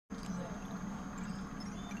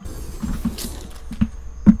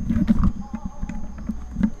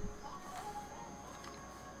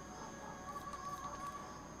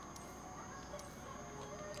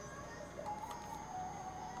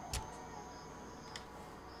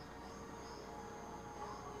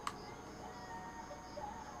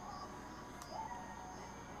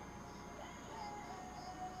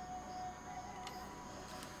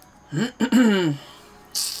Huh,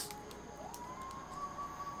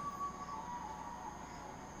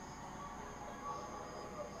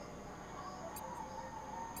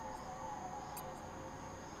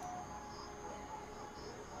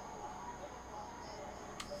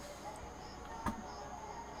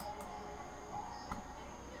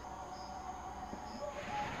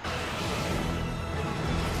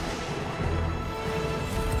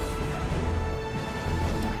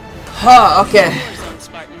 okay.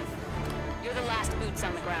 Spartan. You're the last boots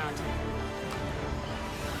on the ground.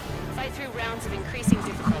 Fight through rounds of increasing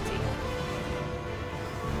difficulty.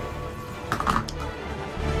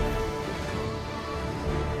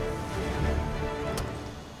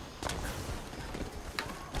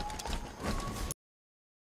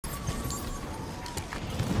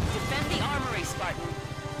 Defend the armory, Spartan.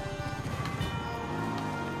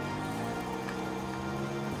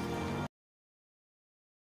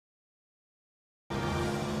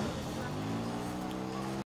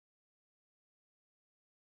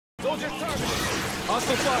 Soldier targeted!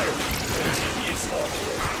 Hostile fire!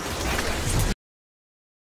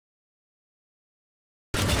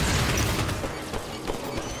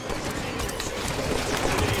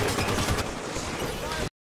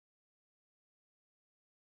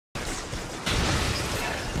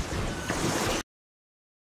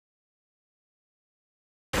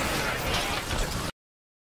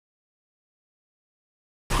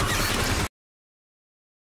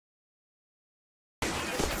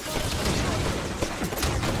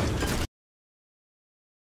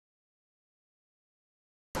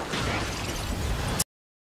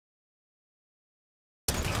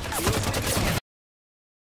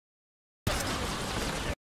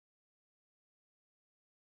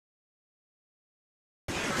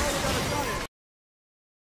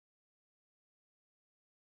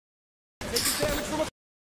 Taking damage from a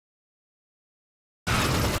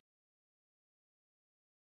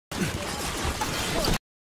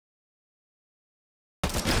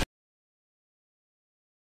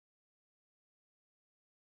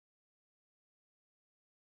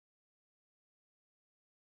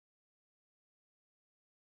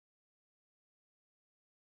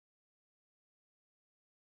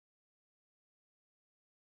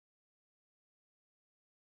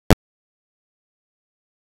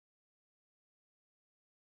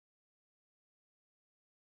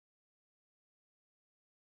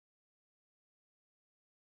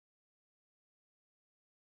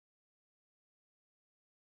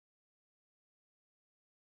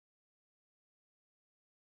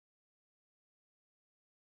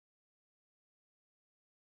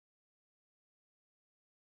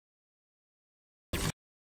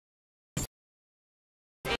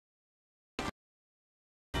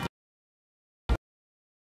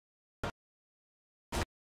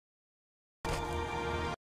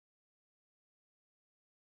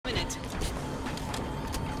minute.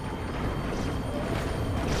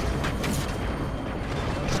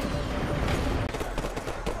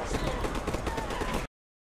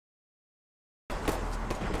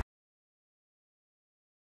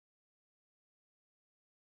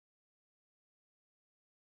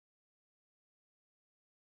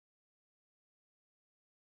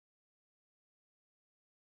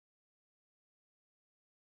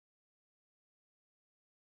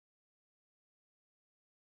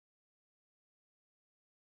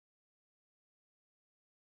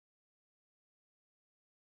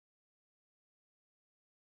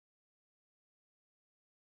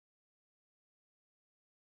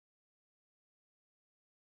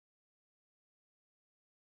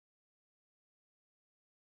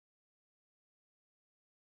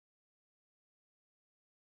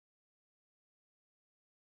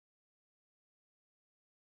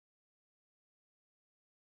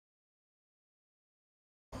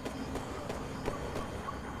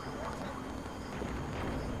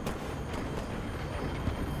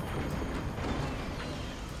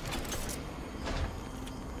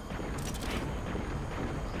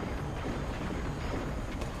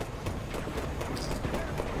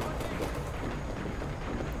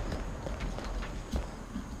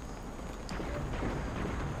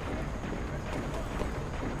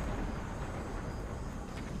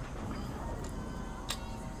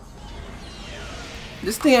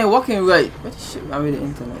 This thing ain't working right. What the shit? I read the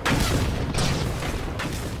internet.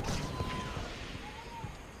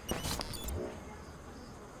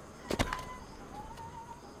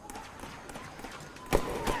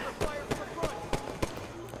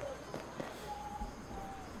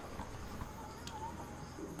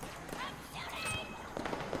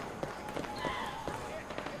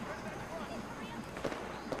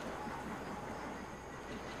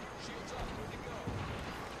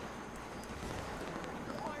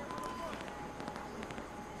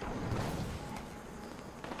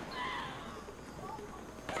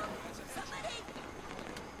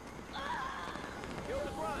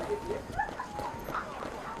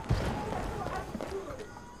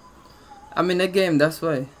 I'm in the game, that's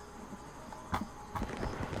why.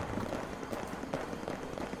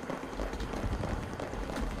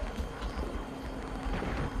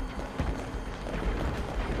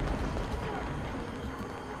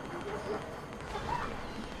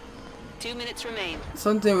 Two minutes remain.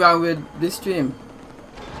 Something wrong with this stream.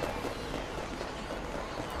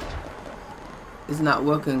 It's not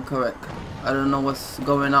working correct. I don't know what's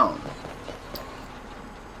going on.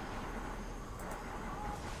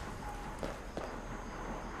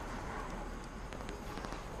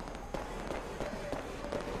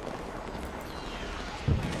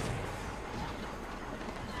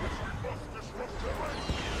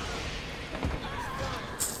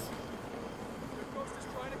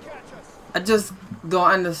 I just don't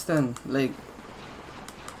understand, like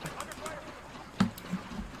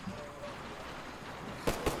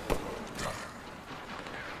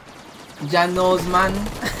Jan knows, man.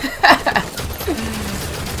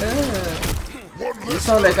 You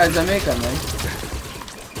sound like a Jamaican, man.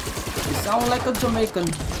 You sound like a Jamaican.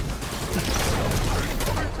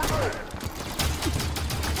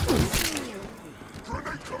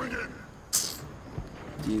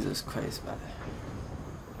 Jesus Christ, man.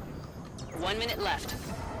 1 minute left.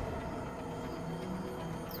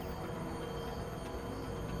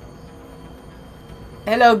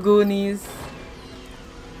 Hello, Goonies.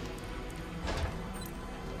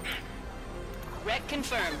 Wreck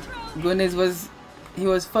confirmed. Goonies was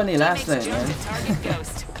funny last night, man. Target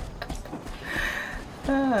ghost.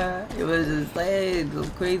 It was just like those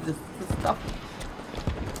crazy stuff.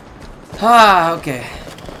 Ah, okay.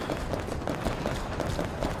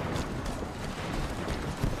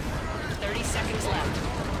 30 seconds left.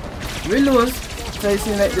 We lose, so it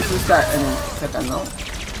seems like this will start in a second now.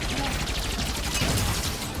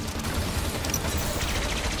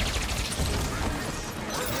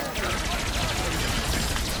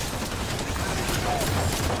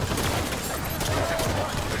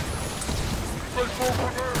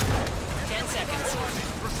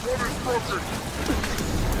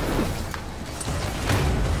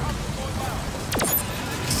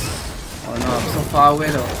 Oh no, I'm so far away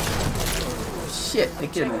though. Shit, they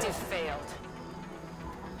killed me. Objective failed.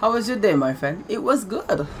 How was your day, my friend? It was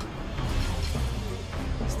good.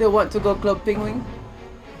 Still want to go Club Penguin?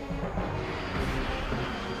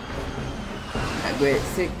 Not great,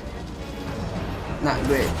 sick. Not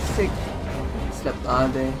great, sick. Slept all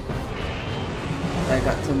day. I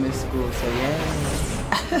got to miss school, so yeah.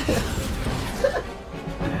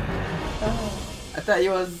 I thought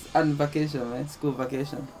you was on vacation, man. School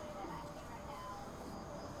vacation.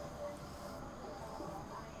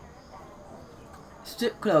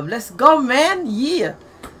 Strip club. Let's go, man. Yeah.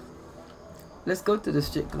 Let's go to the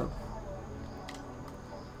strip club.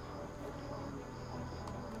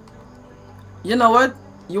 You know what?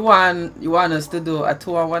 You want us to do a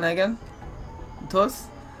 2-on-1 again? Toast?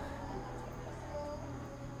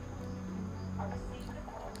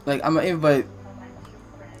 Like I'ma invite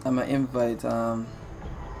I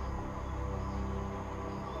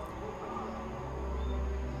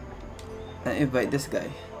invite this guy.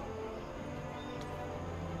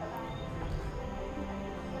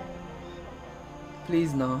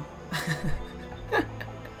 Please no.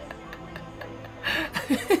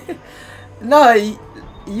 No,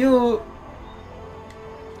 you.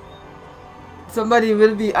 Somebody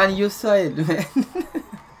will be on your side, man.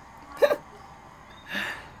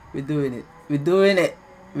 We're doing it. We're doing it.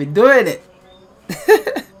 We're doing it.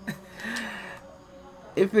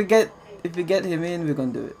 If we get him in, we're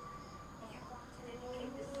gonna do it.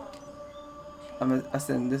 I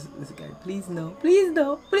send this guy. Please no. Please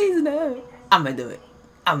no. Please no. I'ma do it.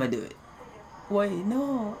 I'ma do it. Wait,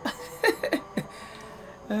 no.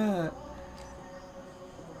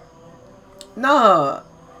 No,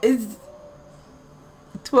 it's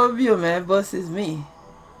 12 you, man. Boss is me.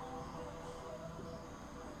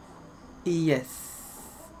 Yes.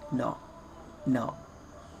 No. No.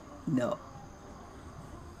 No.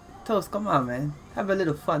 Toast, come on, man. Have a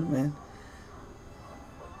little fun, man.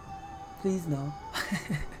 Please no.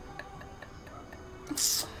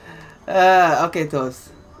 Okay,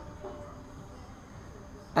 Toast.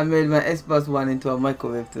 I made my Xbox One into a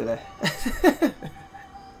microwave today.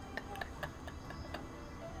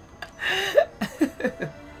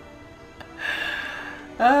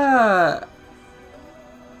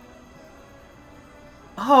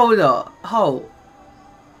 Hold up. How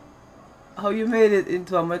you made it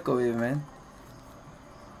into a microwave, man?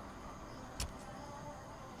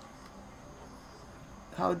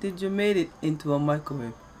 How did you made it into a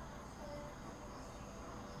microwave?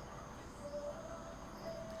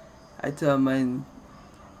 I turned mine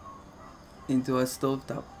into a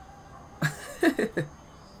stovetop.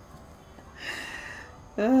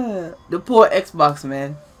 The poor Xbox,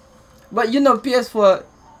 man. But you know, PS4,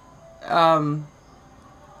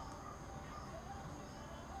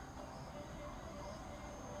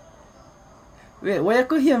 wait, why I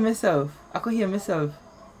could hear myself? I could hear myself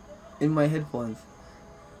in my headphones.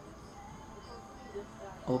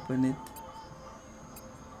 Open it.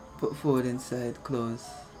 Put food inside, close.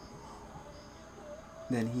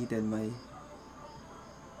 Then heated my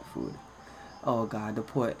food. Oh god, the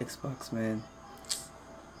poor Xbox, man.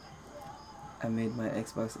 I made my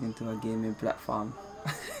Xbox into a gaming platform.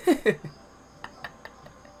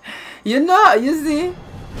 You know, you see?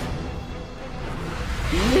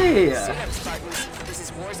 Yeah. Suit up, Spartans. This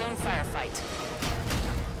is Warzone Firefight.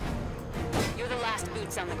 You're the last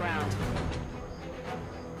boots on the ground.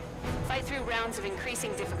 Fight through rounds of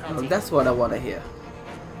increasing difficulty. Oh, that's what I want to hear.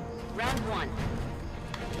 Round 1.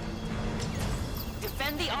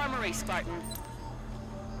 Defend the armory, Spartan.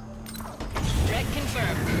 Threat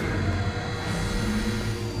confirmed.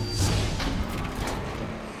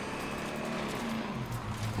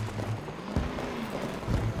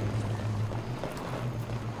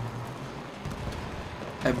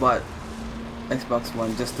 I bought Xbox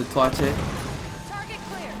One just to torch it. Target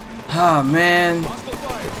clear. Ah, man. Hostile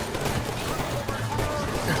fire.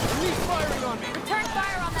 Elite firing on me. Return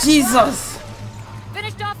fire on that. Jesus.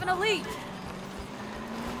 Finished off an elite.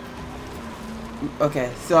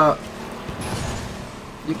 Okay, so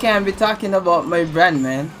you can't be talking about my brand,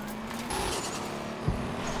 man.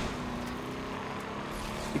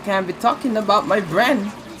 You can't be talking about my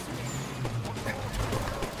brand.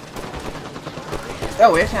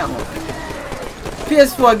 Oh, wait, can't move.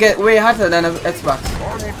 PS4 get way hotter than an Xbox.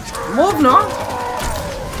 Move now.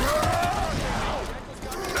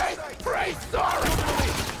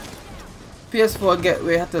 PS4 get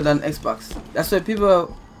way hotter than Xbox. That's why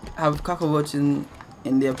people have cockroaches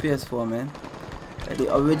in their PS4, man. Like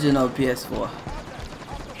the original PS4.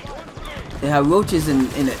 They have roaches in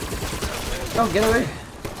it. Oh, get away.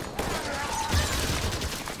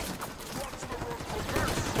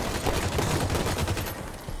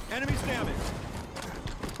 Enemies damaged.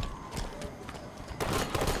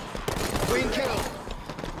 Queen kill.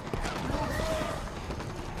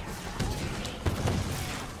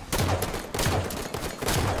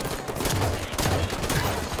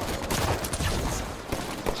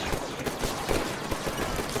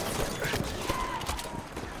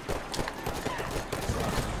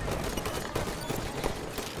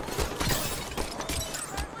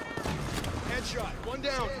 Headshot. One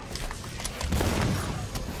down.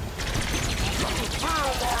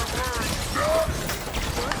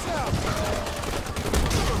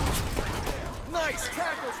 Nice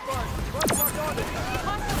tackle, Spartan. Run lock on it.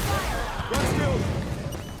 Run still.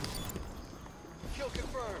 Kill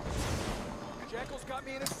confirmed. Jackal's got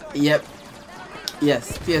me in his sight. Yep.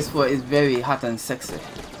 Yes, PS4 is very hot and sexy.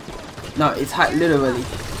 No, it's hot literally.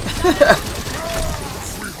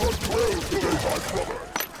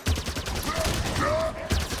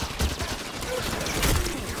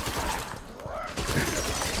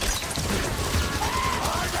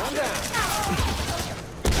 One down.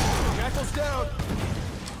 Jackal's down.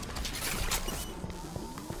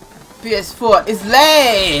 PS4 is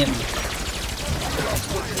lame.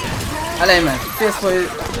 I like, man. PS4 is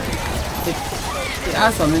it's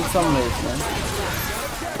awesome in some ways, man.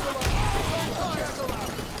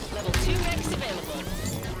 Level 2 Rex available.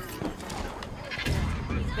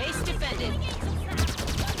 Base defended.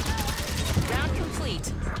 Round complete.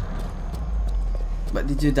 But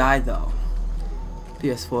did you die though?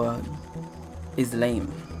 PS4 is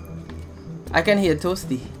lame. I can hear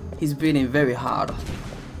Toasty. He's breathing very hard.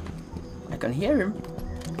 I can hear him.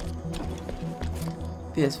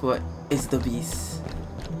 PS4 is the beast.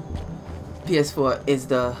 PS4 is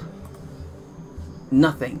the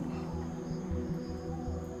nothing.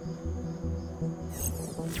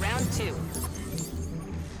 Round 2.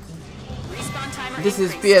 Respawn timer This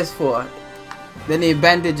is increased. PS4. They need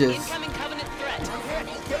bandages. Incoming Covenant threat.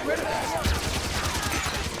 Get rid of that.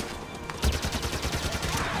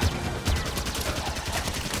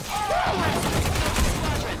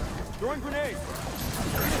 Throwing grenade.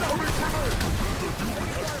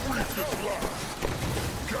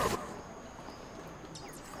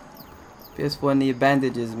 PS4 need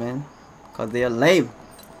bandages, man. Cause they are lame.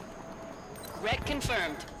 Red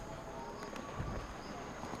confirmed.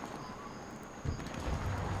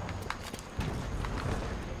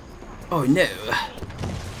 Oh no.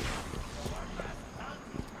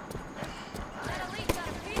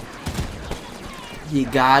 He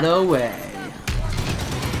got away.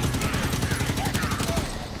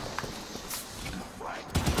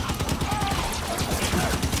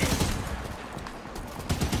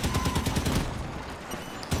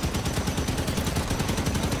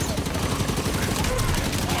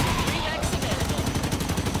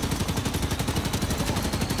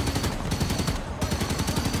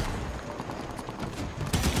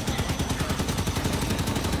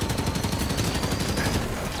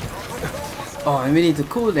 Oh, and we need to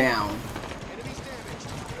cool down.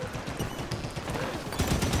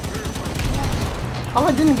 Oh,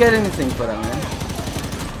 I didn't get anything for that, man.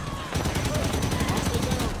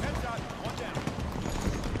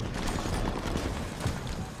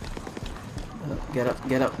 Get up,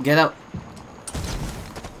 get up, get up.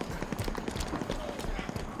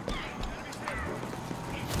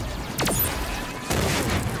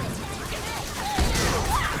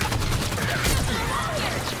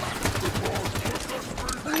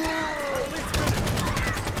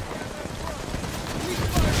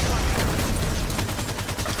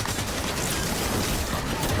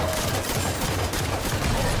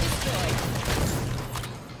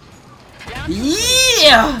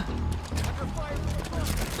 Yeah!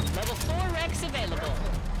 Level 4 Rex available.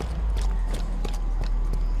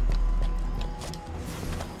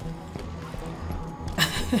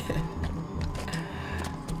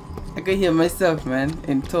 I can hear myself, man,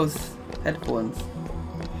 in Toast headphones.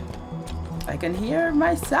 I can hear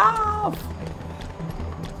myself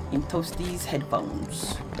in Toasty's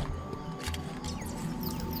headphones.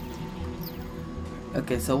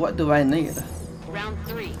 Okay, so what do I need? Round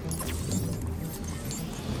 3.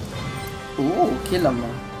 Ooh, kill him.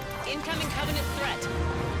 Incoming Covenant threat.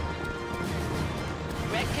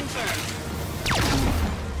 Red confirmed.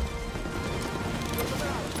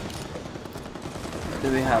 What do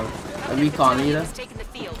we have? A recon leader? Has taken the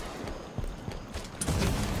field.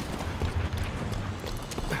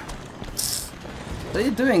 What are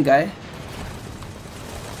you doing, guy?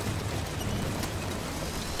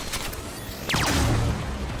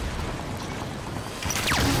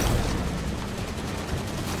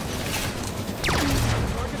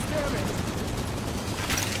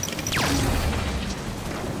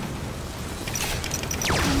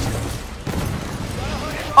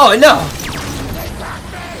 Oh no!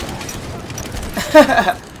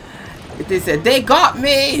 They said they got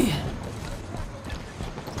me.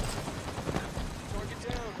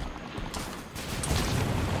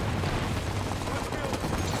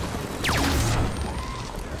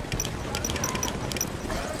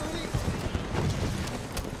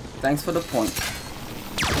 Thanks for the point.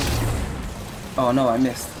 Oh no, I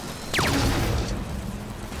missed.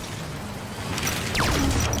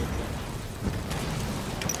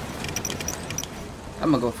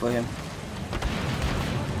 I'm gonna go for him.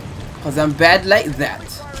 Cause I'm bad like that.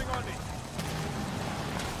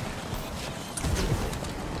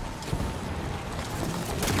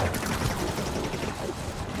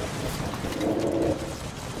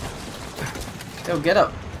 Yo, get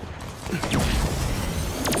up.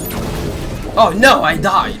 Oh no, I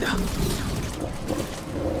died.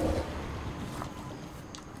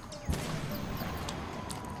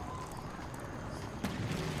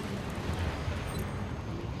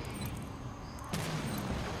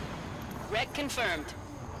 Red confirmed.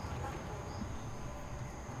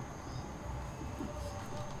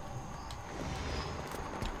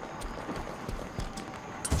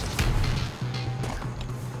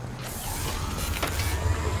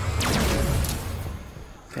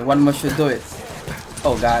 Okay, one more should do it.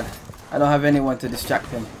 Oh god, I don't have anyone to distract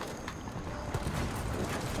him.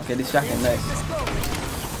 Okay, distract him, nice.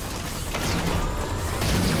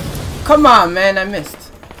 Come on, man, I missed.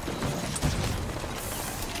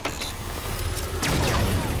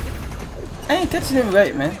 I ain't catching him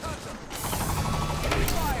right, man.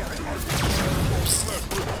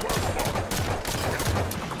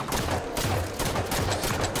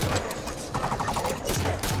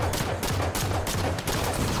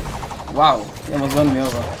 Wow, he almost run me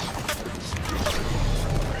over.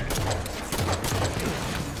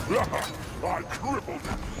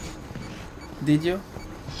 Did you?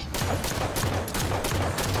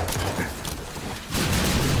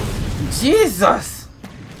 Jesus!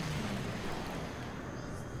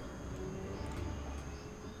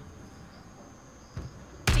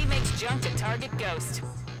 Teammates jumped at target Ghost.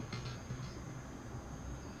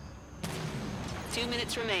 2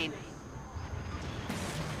 minutes remain.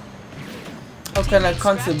 How can I Teammates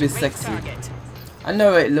constantly be scrapped sexy? Wraith target. I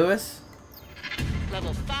know it, Lewis.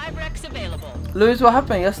 Level 5 Rex available. Lewis, what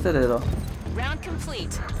happened yesterday though? Round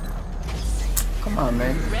complete. Come on,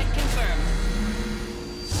 man. Red confirmed.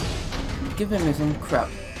 Giving me some crap.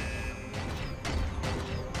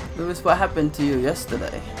 Lewis, what happened to you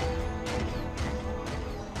yesterday?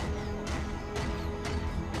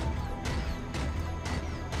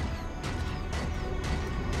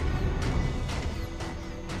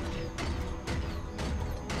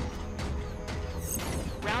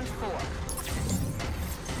 Round 4.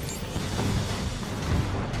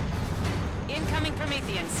 Incoming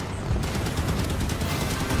Prometheans.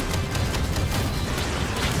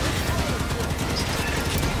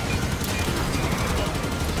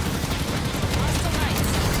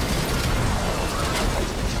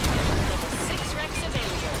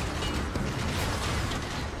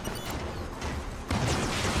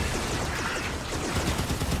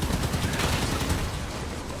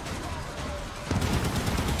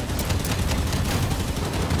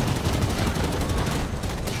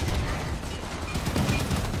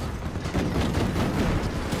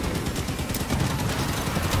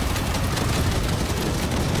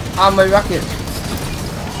 Ah, my rocket.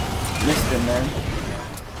 Missed him, man.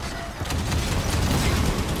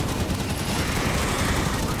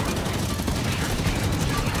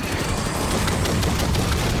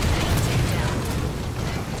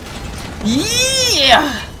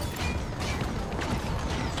 Yeah!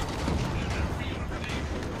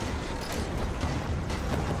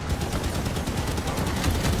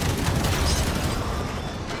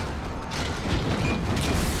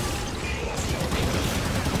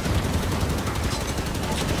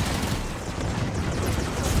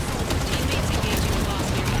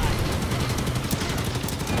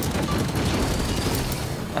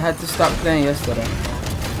 I had to stop playing yesterday.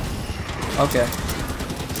 Okay.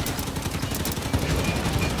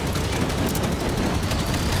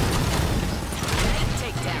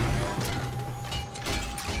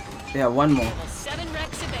 Yeah, one more. 7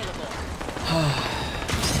 wrecks available.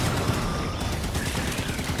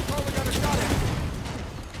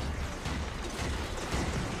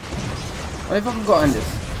 What if I can go on this?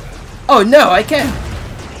 Oh no, I can't!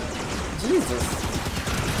 Jesus.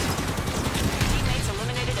 Teammates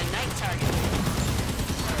eliminated a night target.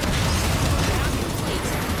 Complete.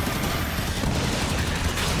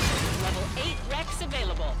 Level 8 wrecks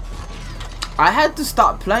available. I had to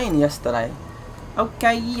stop playing yesterday.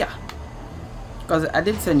 Okay, yeah. Because I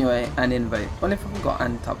did send you an invite. Only if I can go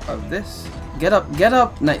on top of this. Get up, get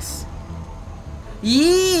up. Nice.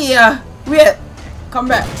 Yeah! Wait! Come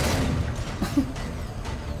back.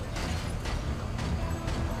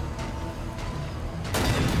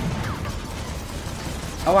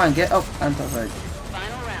 I want to get up on top of it.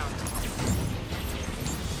 Final round.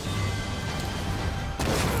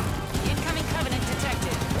 Incoming Covenant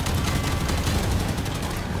detected.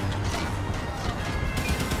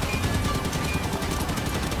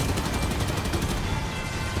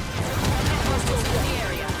 Hostiles in the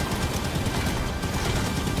area.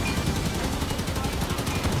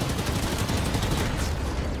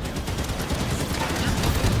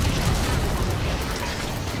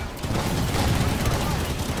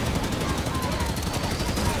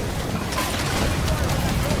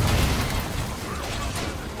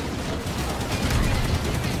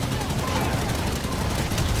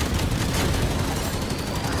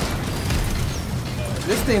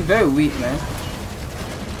 This thing very weak, man.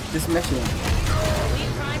 This machine.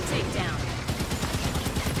 Lead prime takedown.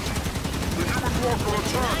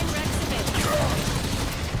 9 wrecks available.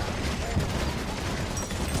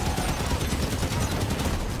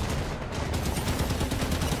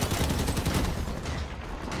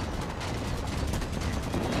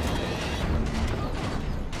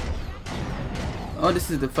 Oh, this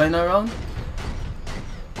is the final round?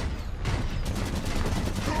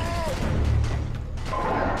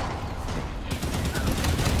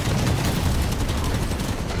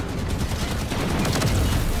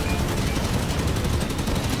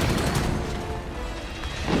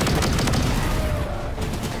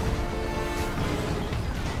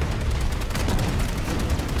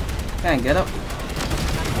 Can't get up.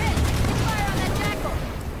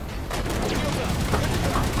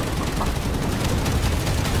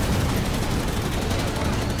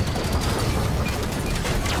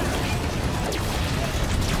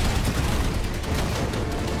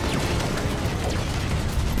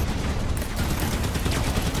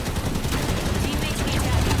 Teammates be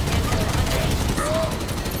attacking and under aegis.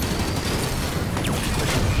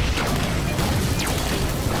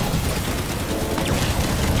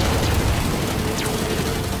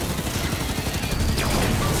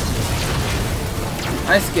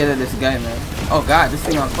 I'm scared of this guy, man. Oh god, this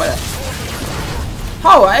thing on fire.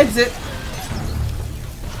 How I exit?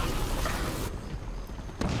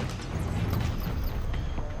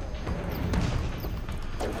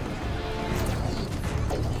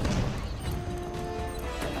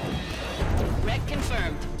 Wreck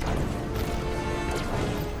confirmed.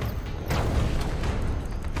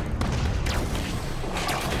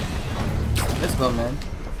 Let's go, man.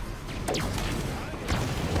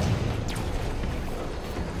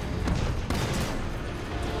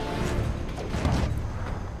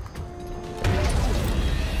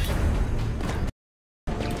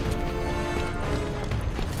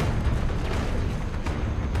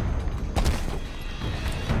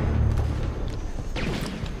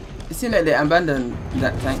 It seems like they abandoned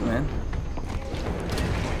that tank, man.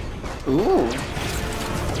 Ooh.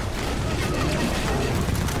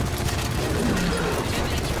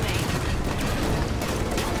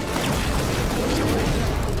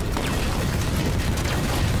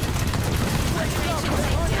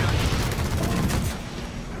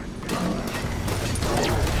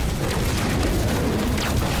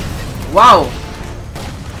 Wow.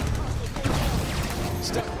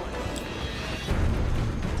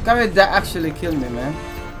 Come here, that actually killed me, man.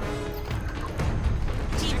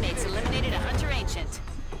 Teammates eliminated a Hunter Ancient.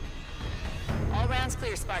 All rounds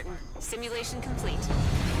clear, Spartan. Simulation complete.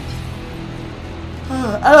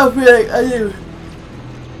 I don't feel like I do.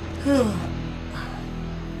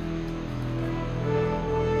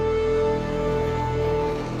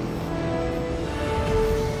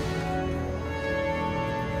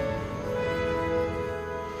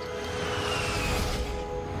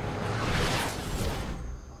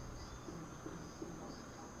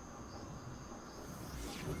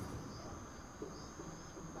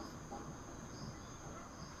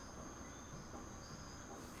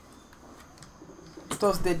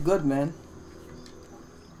 Those did good, man.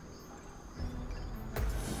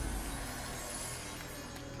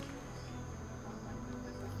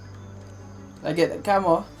 I get the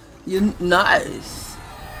camo. You nice.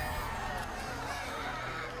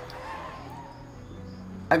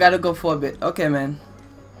 I gotta go for a bit. Okay, man.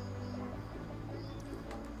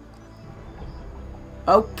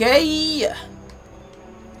 Okay.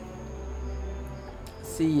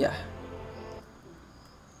 See ya.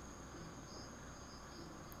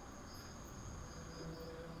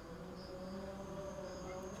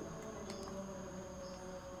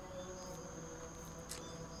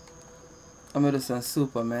 I'm gonna sound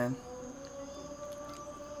super, man.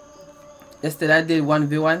 Yesterday I did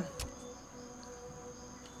 1v1.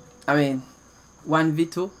 I mean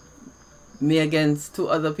 1v2. Me against 2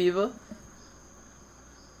 other people.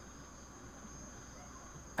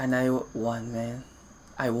 And I won, man.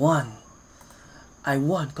 I won. I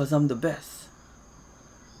won because I'm the best.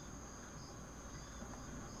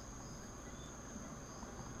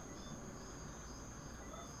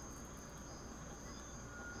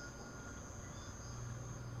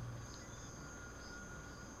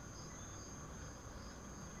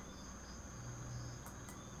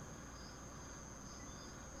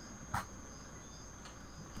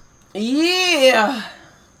 Yeah.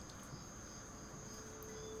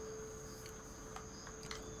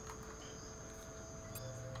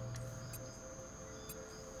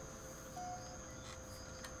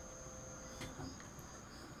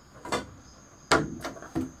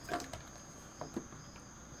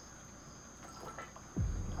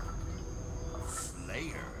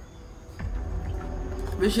 Slayer.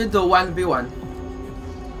 We should do 1v1.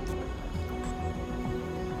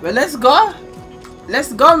 Well, let's go.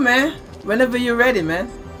 Let's go, man. Whenever you're ready, man.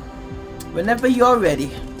 Whenever you're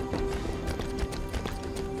ready.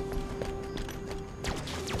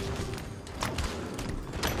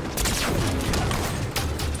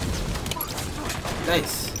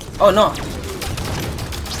 Nice. Oh no.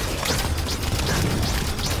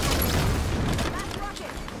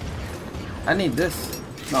 I need this.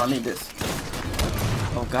 No, I need this.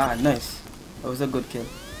 Oh god, nice. That was a good kill.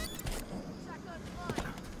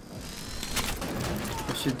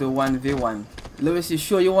 Should do 1v1. Lewis, you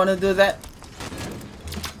sure you want to do that?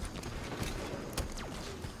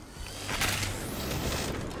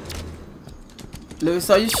 Lewis,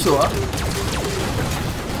 are you sure?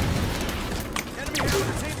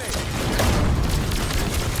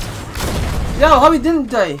 Yo, how we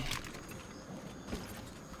didn't die?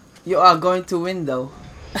 You are going to win though.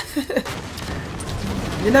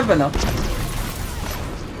 You never know.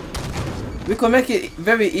 We can make it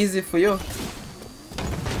very easy for you.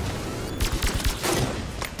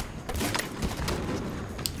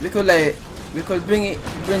 We could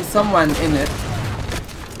bring someone in it,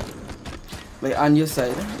 like on your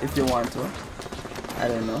side if you want to. I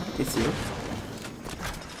don't know, it's you.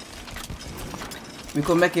 We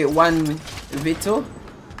could make it 1v2,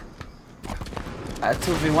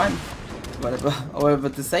 2v1, whatever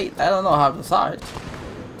to say it. I don't know how to start.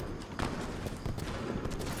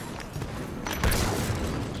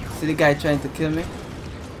 See the guy trying to kill me?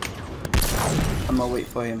 I'm gonna wait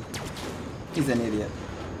for him. He's an idiot.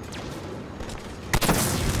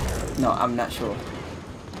 No, I'm not sure.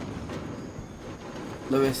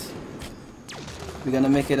 Lewis, we're gonna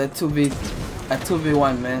make it a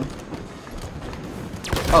 2v1, man.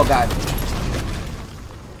 Oh god.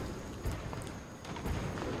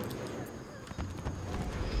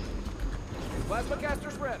 Plasma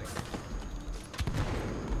caster's ready.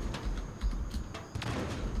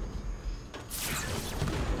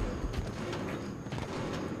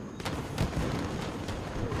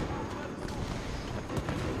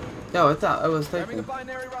 Yo, I thought I was Having a typing.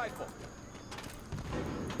 binary rifle.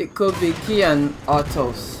 It could be Kian or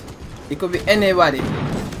Toast. It could be anybody.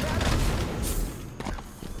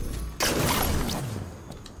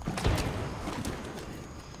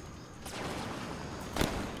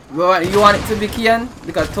 Well, you want it to be Kian?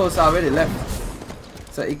 Because Toast already left.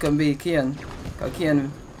 So it can be Kian. Because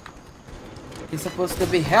Kian He's supposed to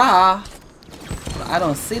be here. But I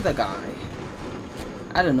don't see the guy.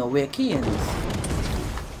 I don't know where Kian is.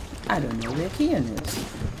 I don't know where Kian is.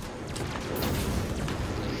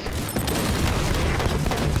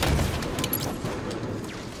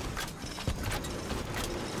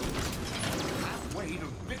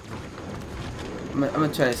 I'm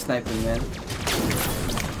gonna try sniping, man.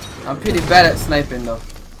 I'm pretty bad at sniping though.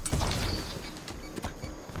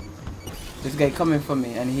 This guy coming for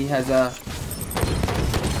me and he has a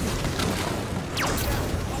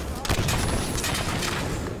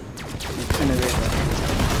incinerator.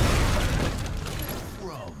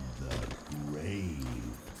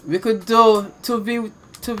 We could do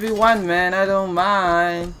 2v1, man. I don't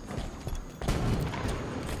mind.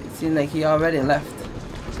 It seems like he already left.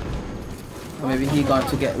 Or maybe he going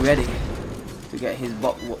to get ready to get his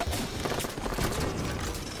butt whooped.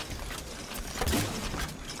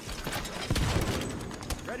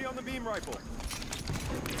 Ready on the beam rifle.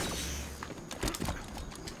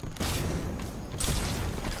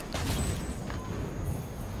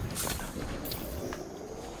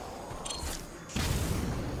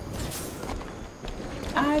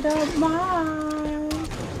 I don't mind.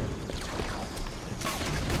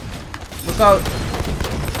 Look out.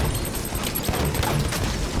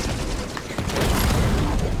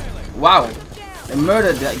 Wow, they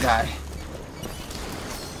murdered that guy.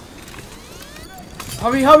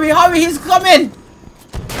 Hurry, hurry, hurry, he's coming!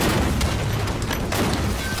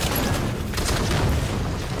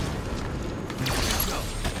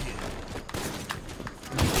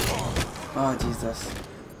 Oh, Jesus.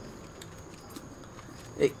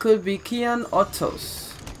 It could be Kian or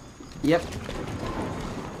Toast. Yep.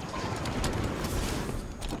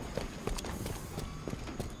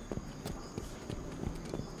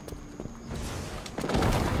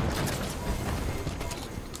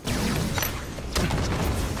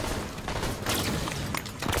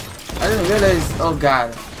 I didn't realize. Oh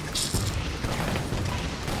God.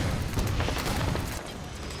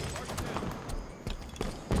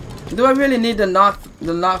 Do I really need the knock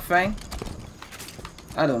fang?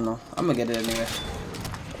 I don't know. I'm gonna get it anyway.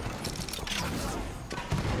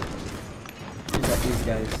 Look at these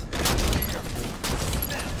guys.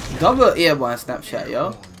 Double airborne snapshot,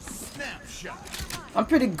 yo. I'm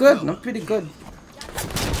pretty good. I'm pretty good.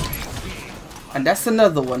 And that's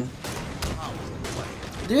another one.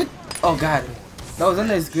 Dude. Oh God. That was a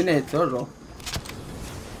nice grenade, Toro.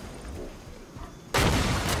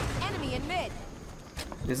 Enemy in mid.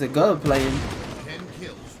 There's a girl playing. 10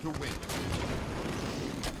 kills to win.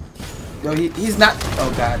 Yo, he's not.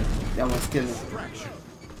 Oh God. That one's killing me.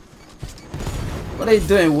 What are you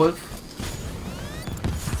doing, Wolf?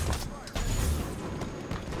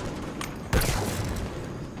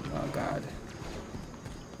 Oh God.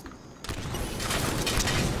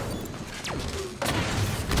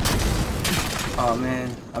 Oh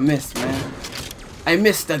man, I missed, man. I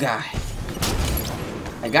missed the guy.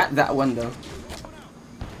 I got that one though.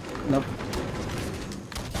 Nope.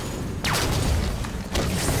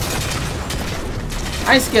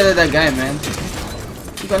 I ain't scared of that guy, man.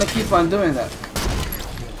 He's gonna keep on doing that.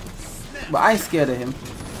 But I ain't scared of him.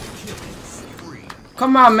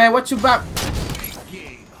 Come on, man. What you back?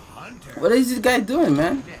 What is this guy doing,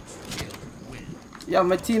 man? Yeah,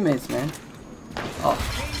 my teammates, man. Oh.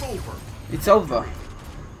 It's over.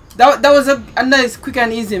 That was a nice, quick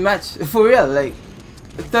and easy match. For real, like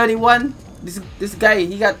 31. This guy,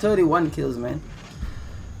 he got 31 kills, man.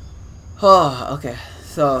 Oh, okay.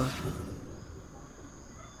 So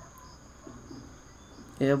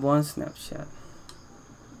airborne snapshot.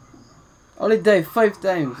 Only died 5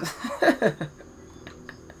 times.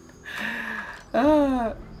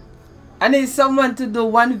 I need someone to do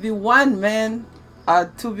 1v1, man.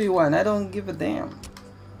 2v1. I don't give a damn.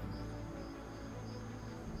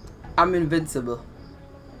 I'm invincible.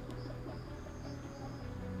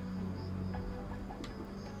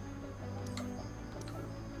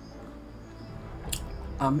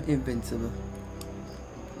 I'm invincible.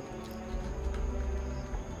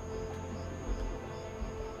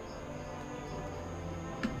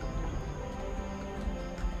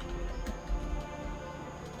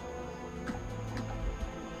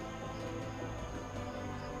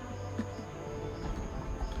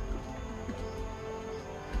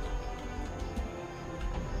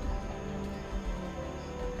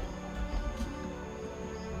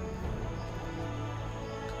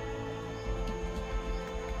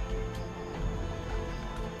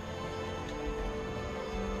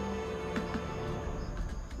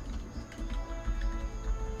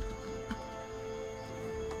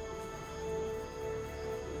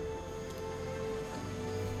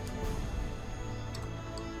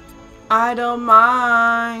 I don't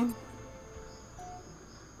mind.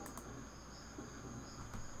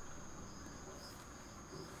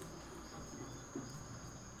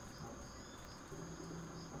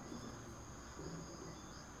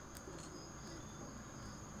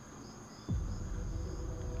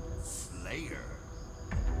 Slayer.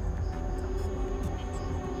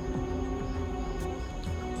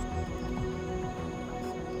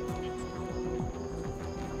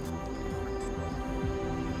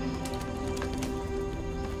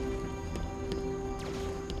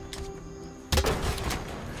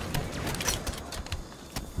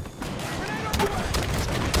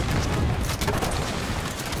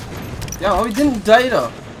 Yo, we didn't die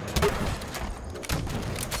though.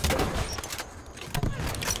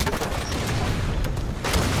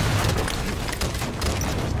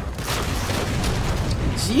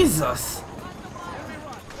 Jesus.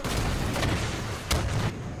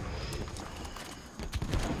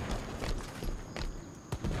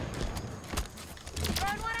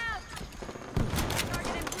 Burn one out.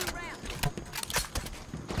 Target in blue ramp.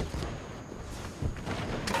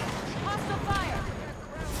 Hostile fire.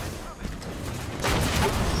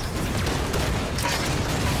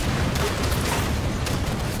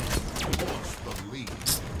 Lost the lead.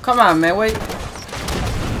 Come on, man, wait.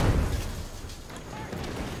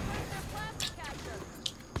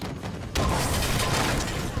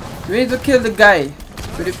 We need to kill the guy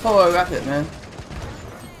with the power rocket, man.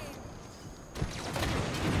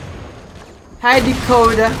 Hi,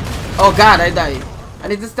 decoder. Oh god, I died. I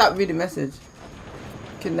need to stop reading the message.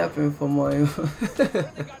 Kidnapping for more.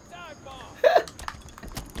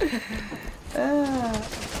 Ah.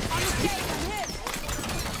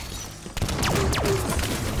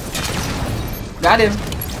 Got him.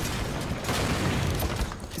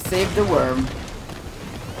 Save the worm.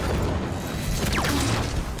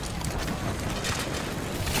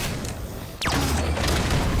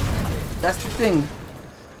 That's the thing.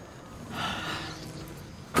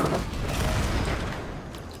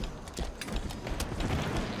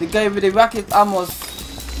 The guy with the rocket almost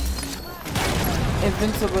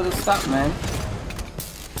invincible to stop, man.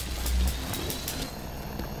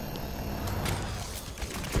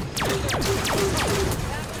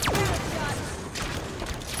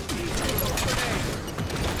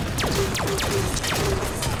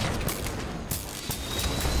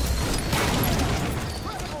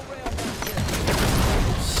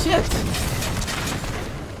 Shit!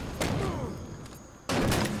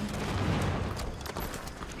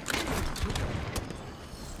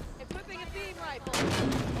 Equipping a beam rifle.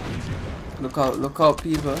 Look out,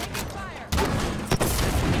 people.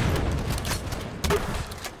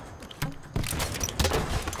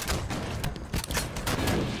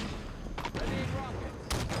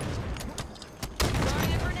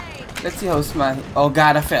 Let's see how smart. Oh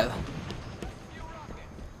god, I fell.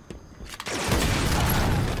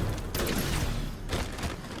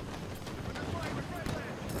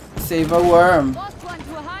 Save a worm. Lost one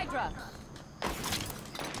to a Hydra.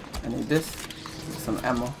 I need this. Some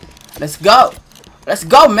ammo. Let's go! Let's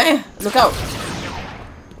go, man! Look out!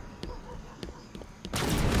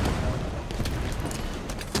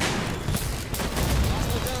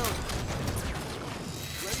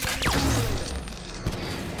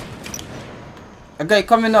 A guy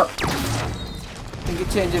coming up. I think he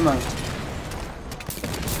changed his mind.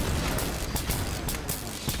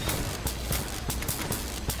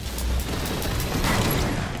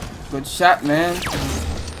 Good shot, man.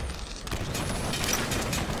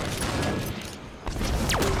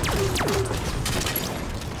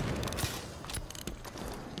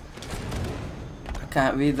 I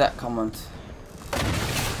can't read that comment.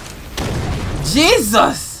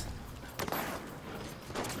 Jesus!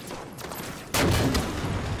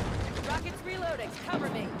 Rockets reloading. Cover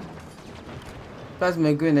me.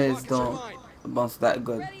 Plasma grenades don't bounce that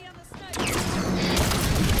good. Ready on the sniper.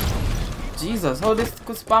 Jesus, how this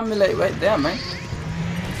could spam me like right there, man.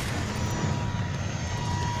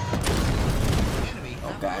 Enemy Oh,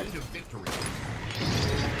 on the God. way to victory.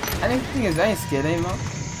 And the thing is, I ain't scared anymore.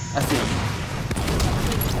 I see.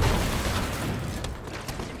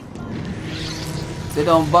 They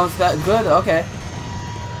don't bounce that good? Okay.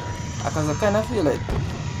 Because I kind of feel it.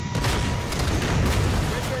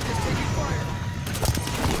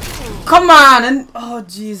 Come on! And oh,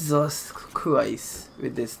 Jesus Christ.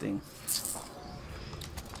 With this thing.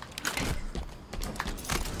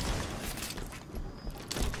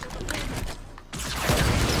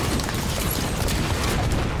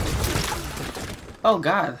 Oh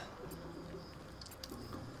God.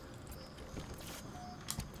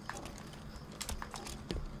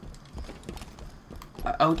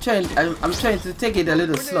 I'm trying to take it a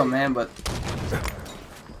little slow, man, but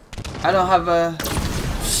I don't have a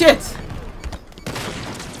shit.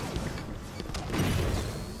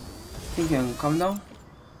 Think he can come down?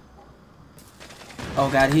 Oh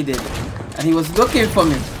god, he did, and he was looking for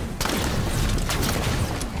me.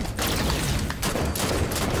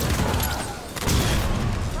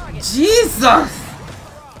 Jesus!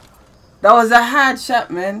 That was a hard shot,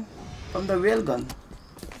 man, from the railgun.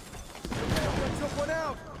 Took one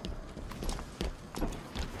out.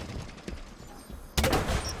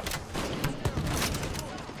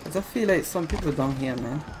 I feel like some people down here,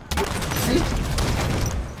 man. See?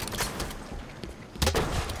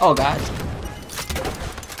 Oh god.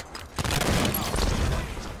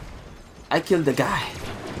 I killed the guy.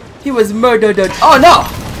 He was murdered. Oh no!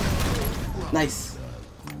 Nice.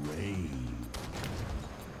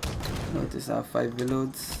 Notice our 5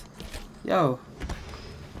 reloads. Yo.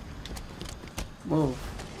 Move.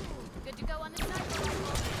 Good to go on the sniper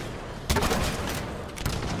rifle.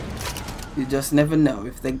 You just never know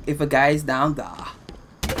if a guy is down there.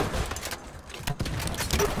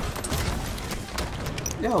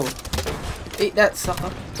 Yo, eat that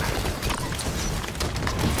sucker.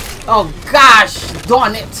 Oh gosh,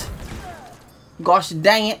 darn it. Gosh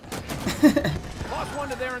dang it. Lost one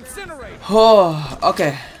to their incinerate. Oh,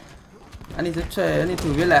 okay. I need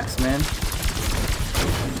to relax, man.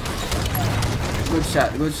 Good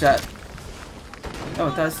shot, good shot.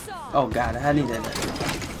 Oh, that's, oh god, I needed that.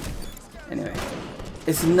 Anyway,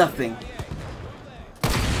 it's nothing.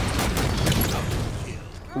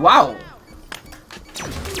 Wow.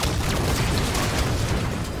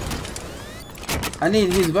 I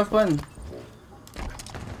need his weapon.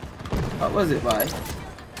 What was it by?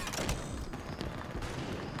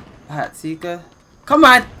 Hat Seeker. Come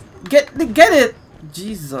on, get it.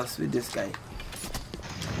 Jesus, with this guy.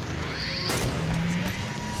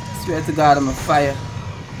 Swear to God, I'm on fire.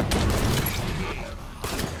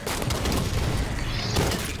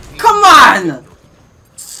 Come on!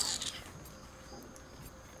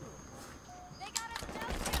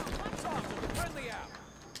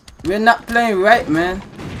 We're not playing right, man.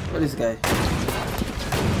 What is this guy?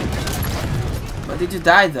 But did you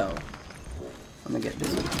die though? Let me get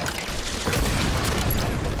this one.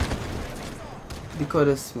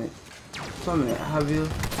 Dakota Smith. Tell me, have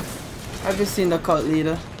you seen the cult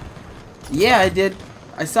leader? Yeah, I did.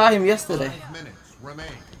 I saw him yesterday. 5 minutes remain.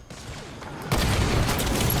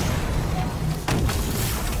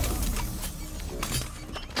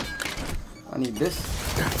 I need this.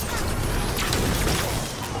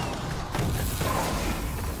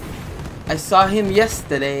 I saw him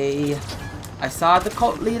yesterday. I saw the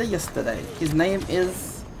cult leader yesterday. His name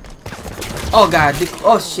is... Oh god,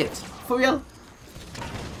 oh shit. For real?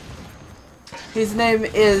 His name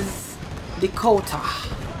is Dakota.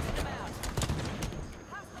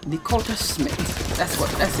 Dakota Smith.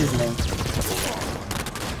 That's his name.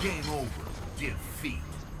 Game over. Defeat.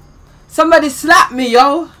 Somebody slapped me,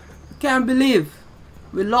 yo. Can't believe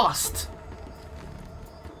we lost.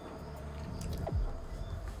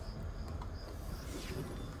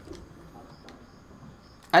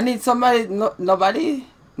 I need somebody. Nobody?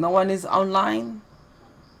 No one is online?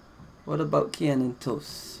 What about Kian and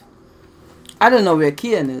Toast? I don't know where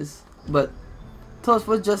Kian is, but Toast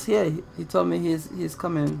was just here. He told me he's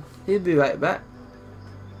coming. He'll be right back.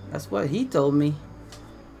 That's what he told me.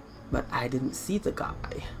 But I didn't see the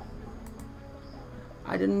guy.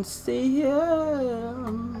 I didn't see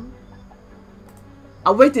him.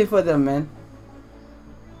 I'm waiting for them, man.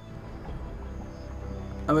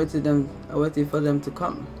 I'm waiting for them to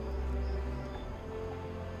come.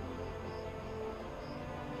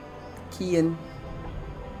 Kian,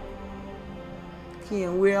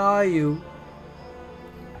 where are you?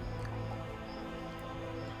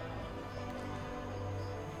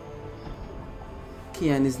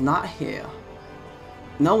 Kian is not here.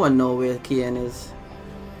 No one knows where Kian is.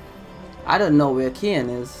 I don't know where Kian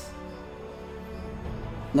is.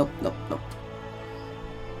 Nope.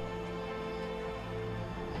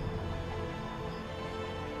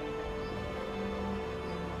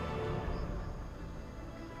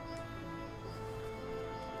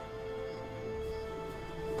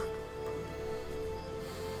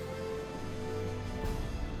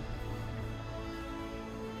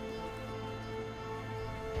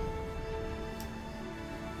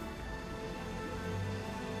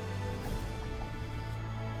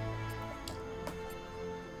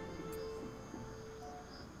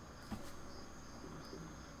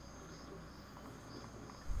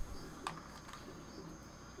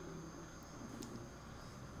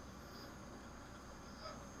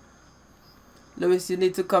 Lewis, you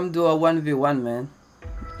need to come do a 1v1, man.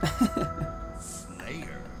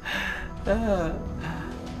 Slayer.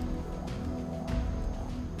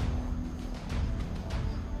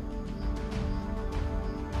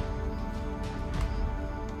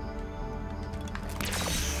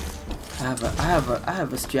 I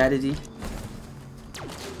have a strategy.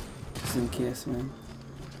 Just in case, man.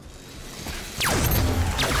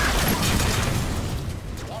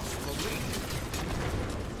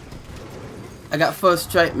 I got first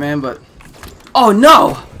strike, man, but oh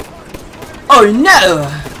no! Oh no!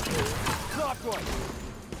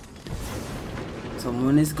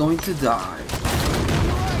 Someone is going to die.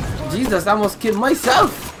 Jesus, I almost killed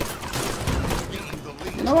myself.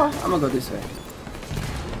 You know what? I'm gonna go this way.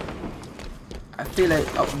 I feel like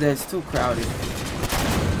up there is too crowded.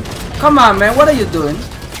 Come on, man, what are you doing?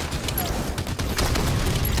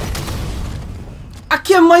 I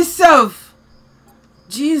killed myself!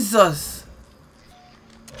 Jesus!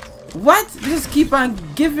 What? They just keep on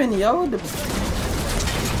giving, yo.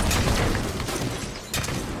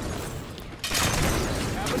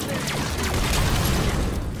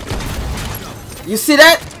 You see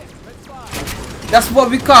that? That's what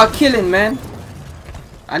we call killing, man.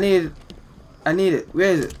 I need it.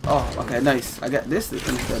 Where is it? Oh, okay, nice. I got this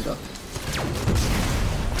instead though.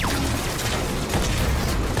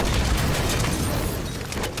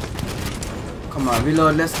 Come on,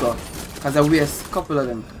 reload, let's go. Cause I waste a couple of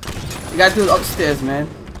them. You gotta do it upstairs, man.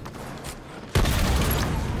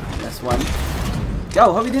 That's one.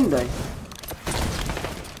 Yo, how we didn't die?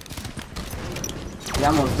 Yeah,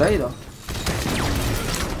 I almost died though.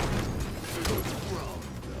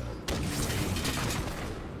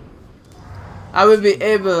 I will be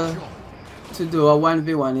able to do a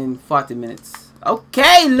 1v1 in 40 minutes.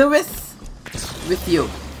 Okay, Lewis. With you.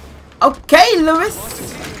 Okay, Lewis.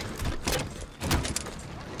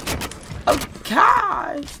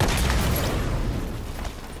 Okay.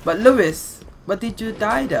 But Lewis, but did you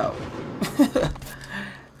die though?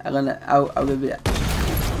 I will be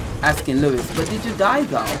asking Lewis, but did you die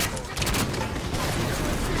though?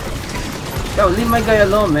 Yo, leave my guy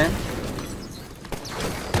alone, man.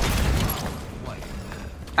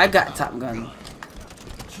 I got Top Gun.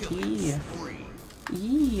 Yeah.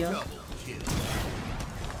 Yeah.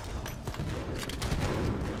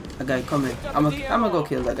 A guy coming. I'm gonna go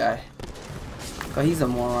kill that guy. Cause he's a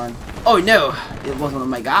moron. Oh no! It was one of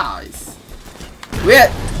my guys. Wait!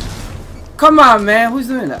 Come on, man. Who's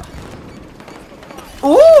doing that?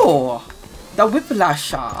 Oh! The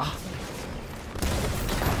Whiplasher.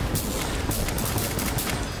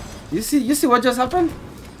 You see what just happened?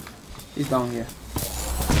 He's down here.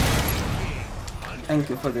 Thank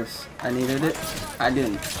you for this. I needed it. I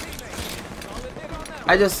didn't.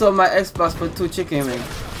 I just sold my Xbox for 2 chicken wings.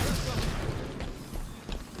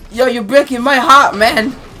 Yo, you're breaking my heart,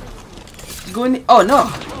 man. Goonies. Oh no.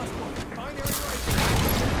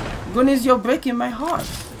 Goonies, you're breaking my heart.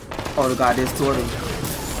 Oh god, there's 2 of them.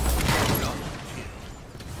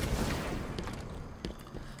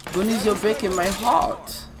 Goonies, you're breaking my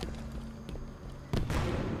heart.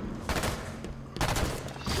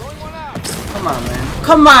 Come on, man.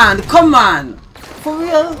 Come on, come on. For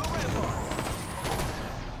real?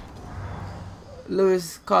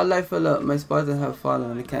 Lewis, call life alert. My Spartans have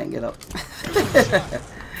fallen and they can't get up.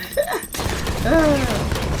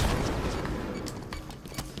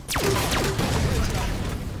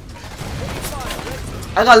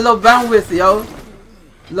 I got low bandwidth, yo.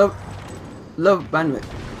 Low bandwidth.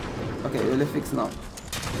 Okay, really fix now.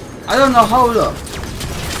 I don't know how though.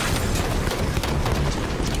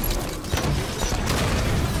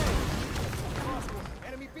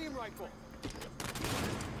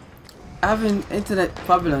 Having internet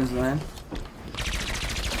problems, man.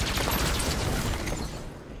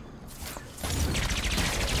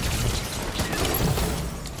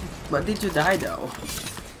 But did you die though?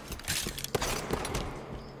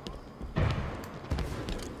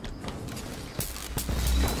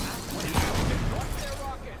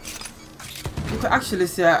 You could actually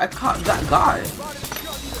say I caught that guy.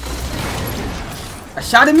 I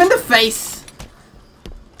shot him in the face.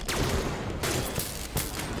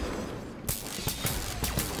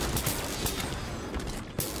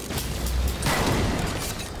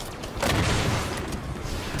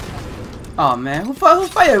 Oh man, who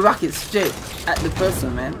fired rockets straight at the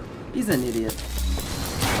person, man? He's an idiot.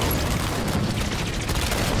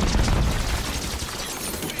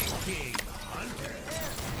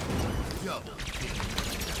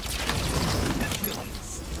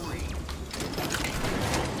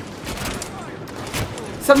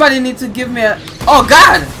 Somebody needs to give me a... Oh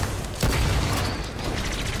god!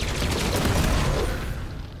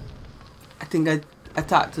 I think I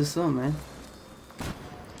talked too soon, man.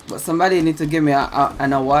 But somebody need to give me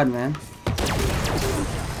an award, man.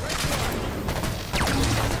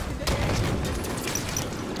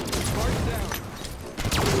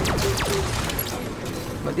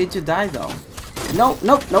 But did you die though? No,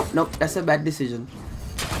 nope, nope, nope. That's a bad decision.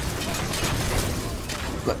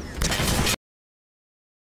 Good.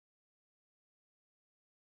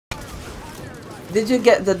 Did you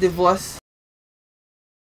get the divorce?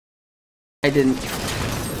 I didn't.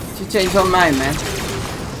 She changed her mind, man.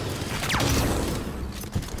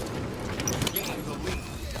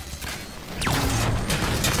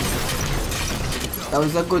 That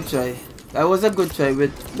was a good try. That was a good try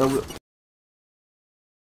with the...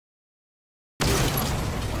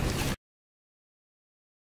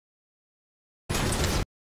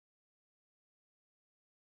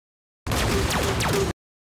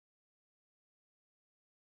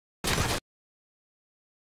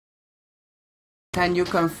 Can you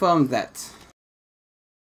confirm that?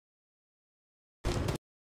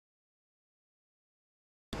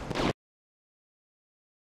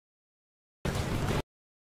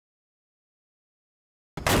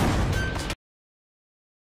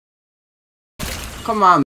 Come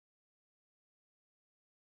on.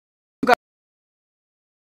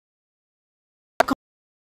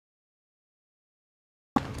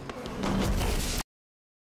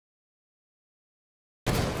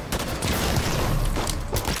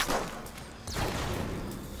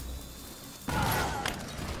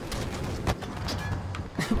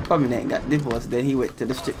 Probably ain't got divorced, then he went to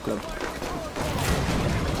the strip club.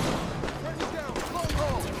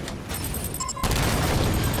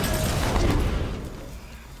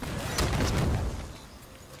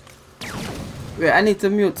 Wait, I need to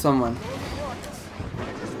mute someone.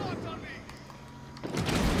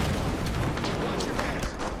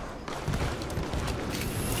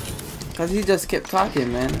 Cause he just kept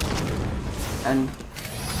talking, man. And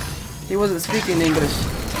he wasn't speaking English.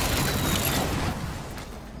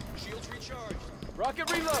 Shields recharged. Rocket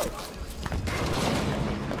reload.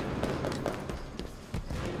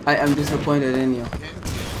 I am disappointed in you.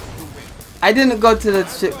 I didn't go to the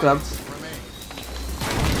strip club.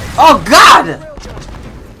 Oh God!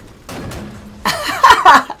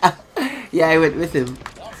 Yeah, I went with him.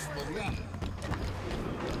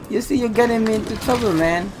 You see, you're getting me into trouble,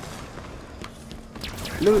 man.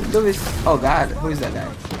 Louis, oh God, who is that guy?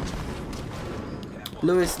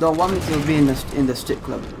 Louis don't want me to be in the strip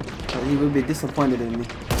club. So he will be disappointed in me.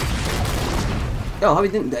 Yo, how he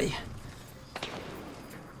didn't die?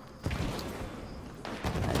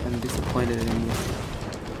 I am disappointed in you.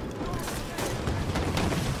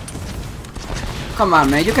 Come on,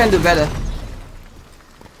 man, you can do better.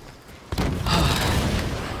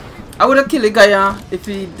 I would have killed the guy if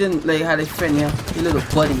he didn't like had a friend here, a little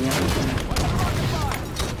buddy here.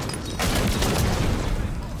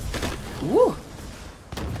 Woo!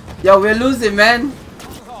 Yo, we're losing, man.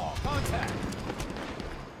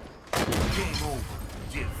 Game over.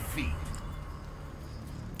 Defeat.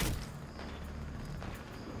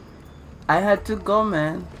 I had to go,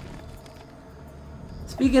 man.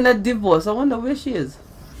 Speaking of divorce, I wonder where she is.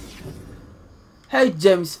 Hey,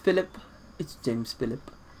 James Phillip. It's James Phillip.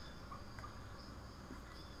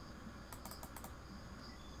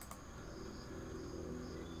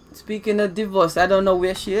 Speaking of divorce, I don't know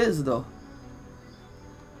where she is though.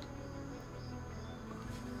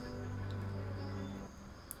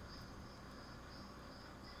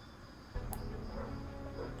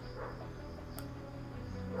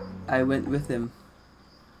 I went with him.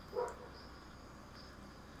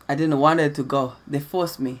 I didn't want her to go. They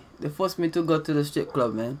forced me. They forced me to go to the strip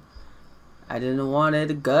club, man. I didn't want her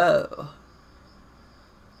to go.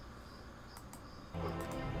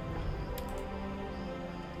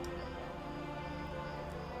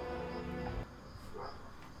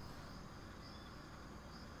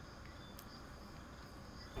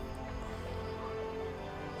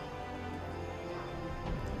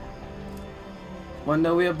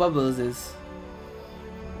 Wonder where Bubbles is.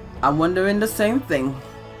 I'm wondering the same thing.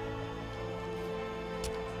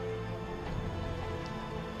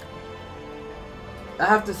 I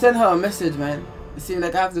have to send her a message, man. It seems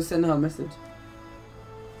like I have to send her a message.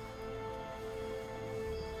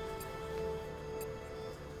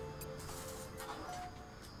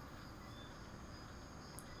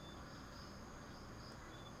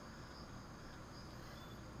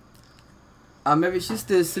 Maybe she's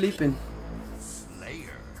still sleeping.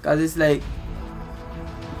 Cause it's like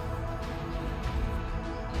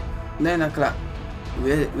 9 o'clock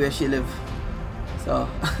where she live. So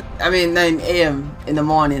I mean 9 AM in the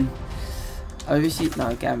morning. Maybe she no,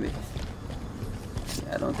 it can't be.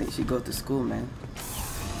 I don't think she go to school, man.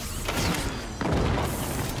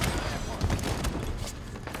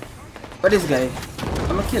 What is this guy?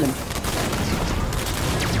 I'm gonna kill him.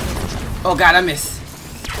 Oh god, I missed.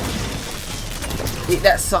 Eat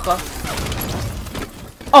that sucker.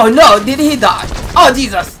 Oh no, did he die? Oh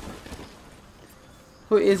Jesus!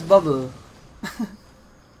 Who is Bubble?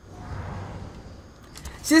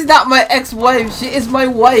 She's not my ex-wife, she is my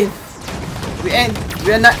wife.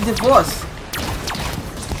 We're not divorced.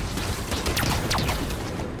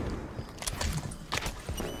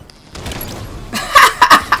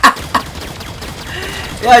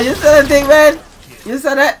 Yo, you saw that thing, man? You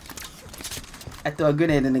saw that? I threw a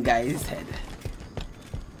grenade in the guy's head.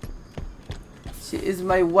 She is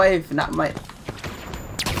my wife, not my...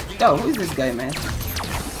 Yo, who is this guy, man?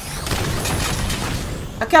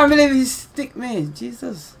 I can't believe he stick me.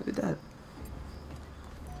 Jesus, look at that.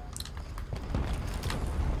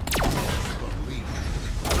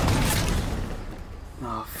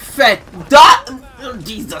 Oh, fat dot! Oh,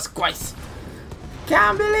 Jesus Christ.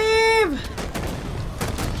 Can't believe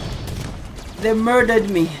they murdered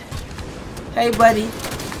me. Hey, buddy.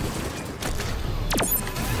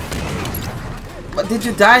 But did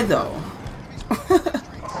you die though?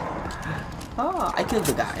 Oh, I killed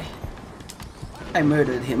the guy. I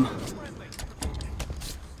murdered him.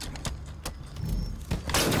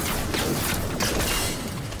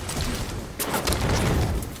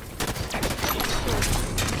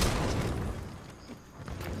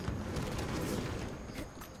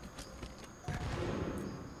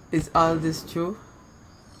 Is all this true?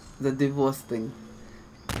 The divorce thing.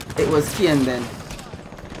 It was Kian then.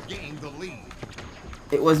 Gain the lead.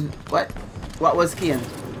 It was what? What was Kian?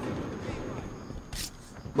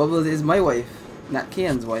 Bubbles is my wife, not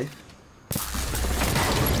Kian's wife.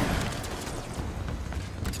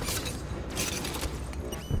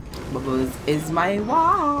 Bubbles is my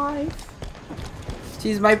wife.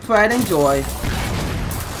 She's my pride and joy.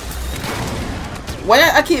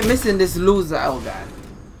 Why I keep missing this loser? Oh god.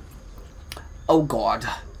 Oh god.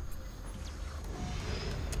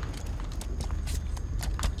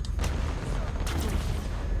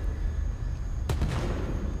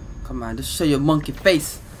 Come on, just show your monkey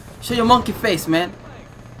face. Show your monkey face, man.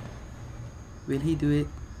 Will he do it?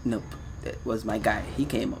 Nope. That was my guy. He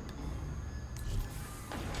came up.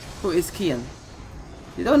 Who is Kian?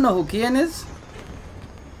 You don't know who Kian is?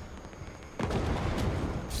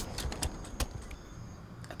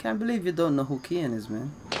 I can't believe you don't know who Kian is,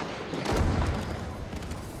 man.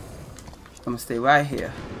 I'm gonna stay right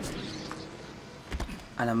here.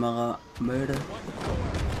 And I'm gonna murder.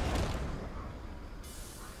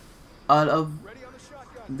 All of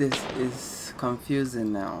this is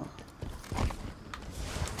confusing now.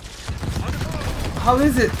 How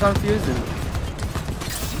is it confusing?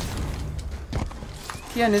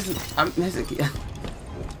 Kian isn't. I'm missing Kian.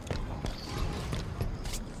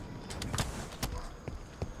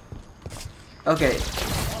 Okay.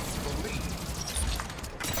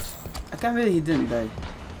 I can't believe he didn't die.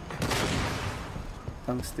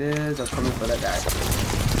 Downstairs, I'm coming for that guy.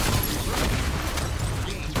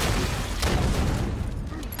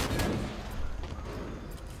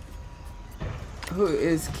 Who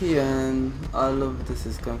is Kian? All of this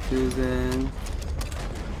is confusing.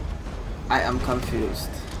 I am confused.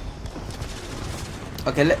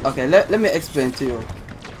 Okay, let me explain to you.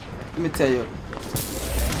 Let me tell you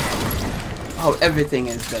how everything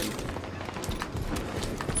is done.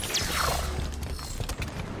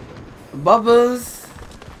 Bubbles,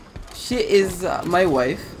 she is my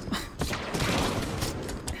wife.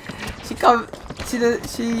 She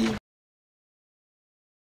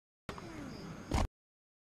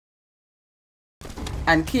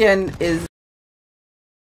and Kian is,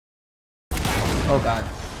 oh god,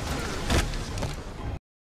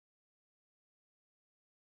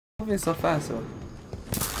 moving so fast. So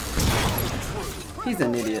he's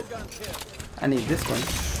an idiot. I need this one.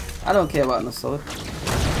 I don't care about no sword.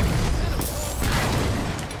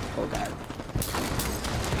 Oh god.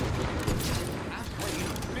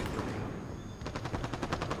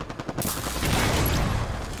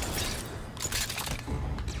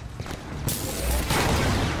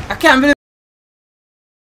 I can't believe.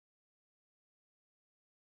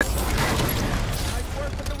 Nice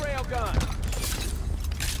work with the railgun.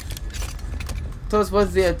 Toast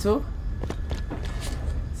was there too.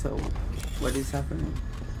 So, what is happening?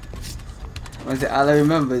 Was it all I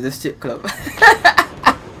remember? The strip club.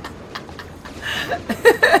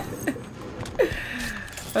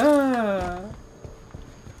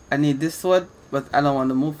 I need this sword, but I don't want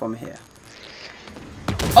to move from here.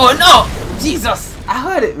 Oh no! Jesus! I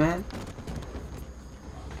heard it, man.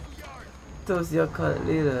 Toast, your cult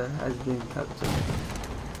leader has been captured.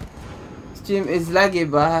 Stream is laggy,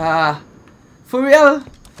 but for real?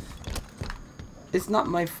 It's not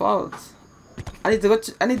my fault. I need to go.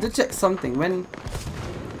 I need to check something. When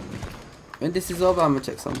this is over, I'm gonna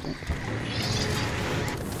check something.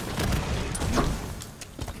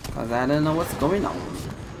 Cause I don't know what's going on.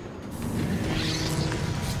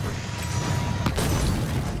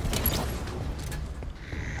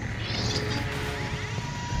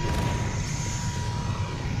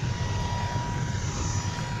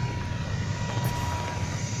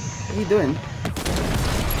 What are you doing?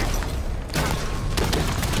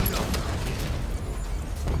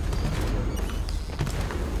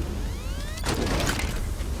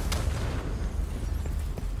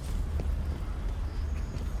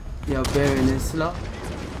 Your bearing is slow.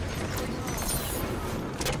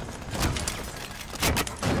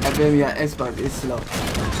 I blame your Xbox is slow.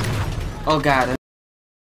 Oh god.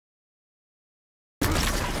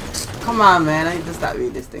 Come on, man. I need to stop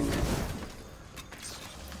reading this thing, man.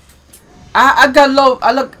 I got low.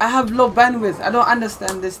 I have low bandwidth. I don't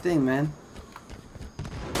understand this thing, man.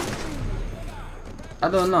 I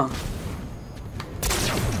don't know.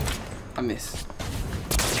 I missed.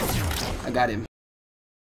 I got him.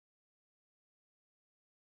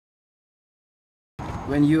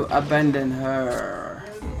 When you abandon her,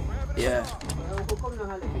 yeah.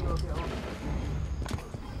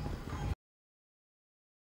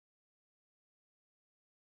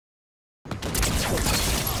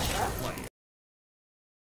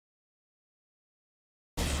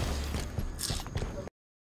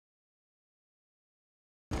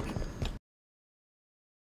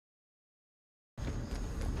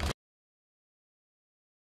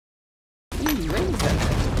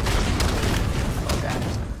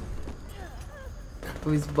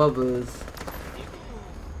 Who is Bubbles?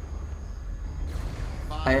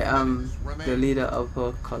 I am the leader of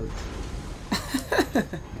her cult.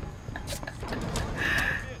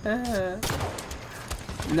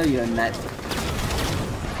 No, you're not.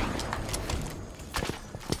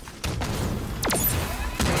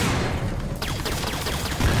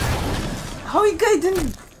 How you guys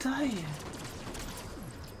didn't die?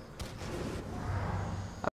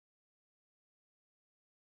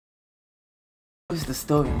 What's the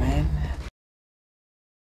story, man?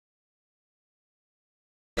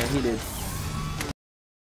 Yeah, he did.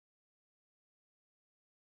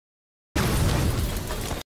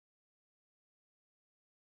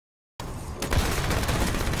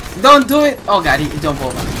 Don't do it! Oh god, he jumped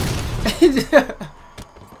over.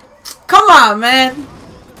 Come on, man!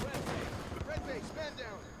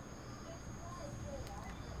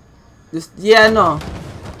 Just, yeah, no.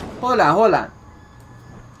 Hold on.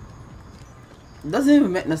 Doesn't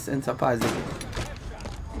even make no sense apart.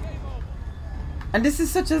 And this is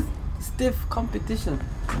such a stiff competition.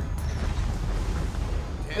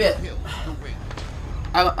 Wait.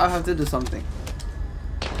 I'll have to do something.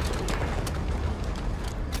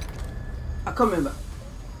 I'm coming back.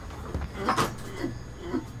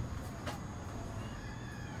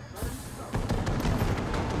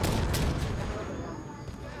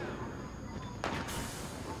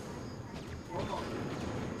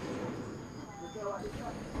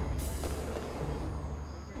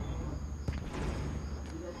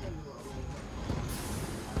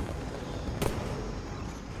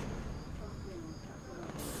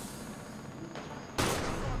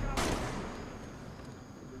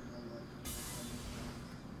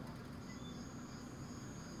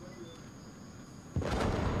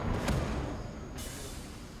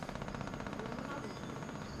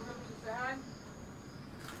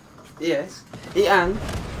 Yes, Ian.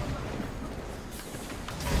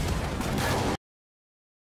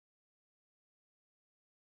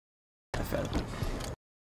 I fell.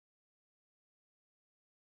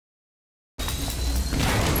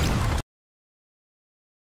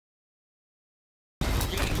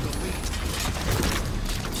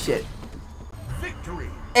 Shit. Victory.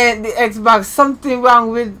 And the Xbox, something wrong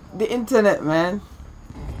with the internet, man.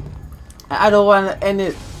 I don't want to end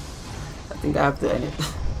it. I think I have to end it.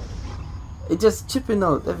 It's just chipping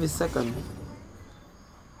out every second.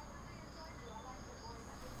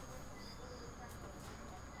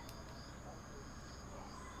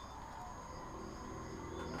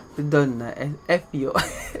 We're done now. F you.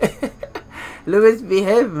 Louis,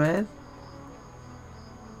 behave, man.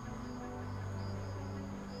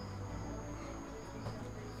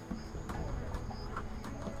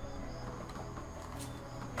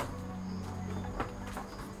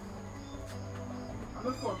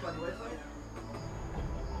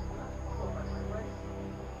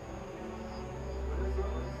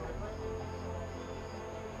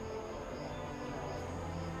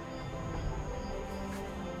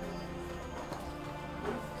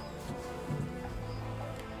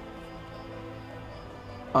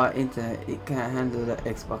 Our internet, it can't handle the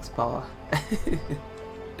Xbox power.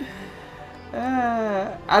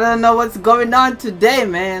 I don't know what's going on today,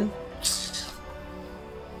 man.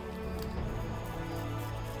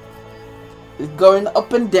 It's going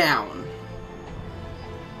up and down.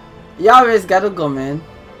 You always gotta go, man.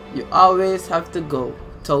 You always have to go.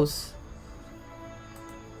 Toast.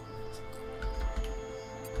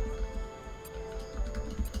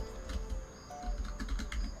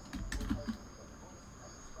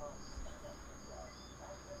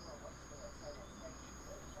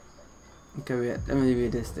 Okay, wait, let me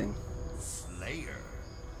read this thing. Slayer.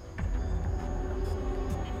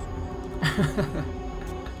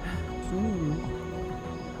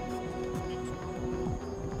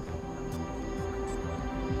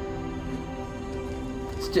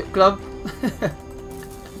 Strip club.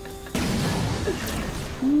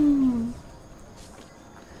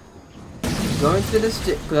 Going to the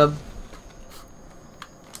strip club.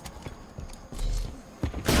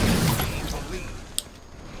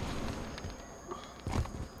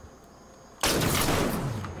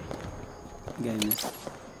 Goodness.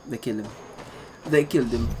 They killed him. They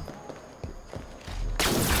killed him.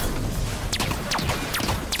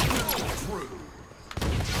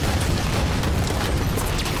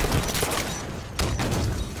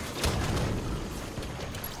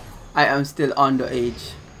 I am still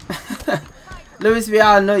underage. Lewis, we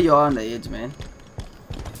all know you're underage, man.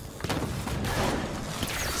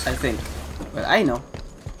 I think. Well, I know.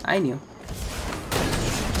 I knew.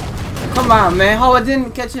 Come on, man. How I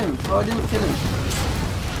didn't catch him? How I didn't kill him?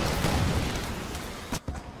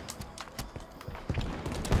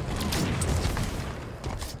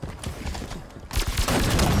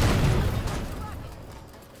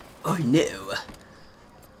 Oh no.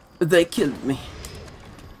 They killed me.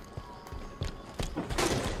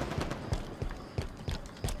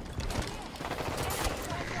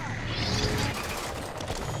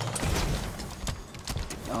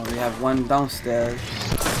 Oh, we have one downstairs.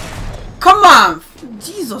 Come on!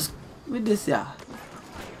 Jesus! With this, yeah.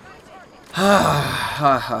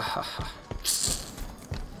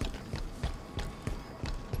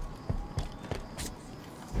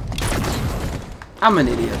 I'm an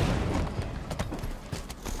idiot.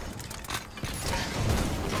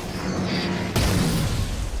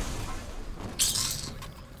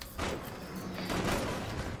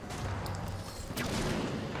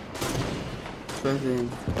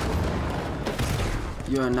 Person,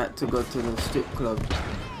 you are not to go to the strip club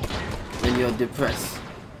when you're depressed.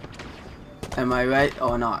 Am I right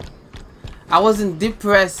or not? I wasn't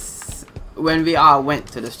depressed when we all went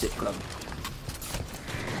to the strip club.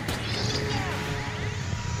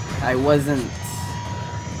 I wasn't,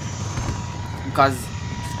 because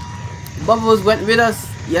Bubbles went with us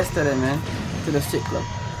yesterday, man, to the strip club.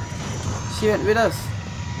 She went with us.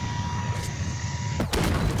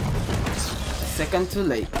 A second too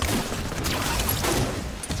late.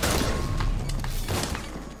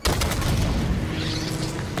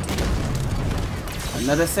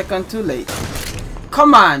 Another second too late.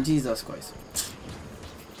 Come on, Jesus Christ.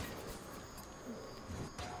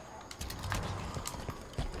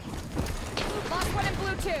 Lost one in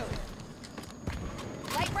blue too.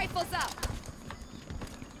 Light rifles up.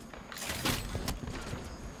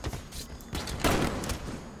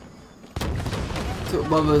 Took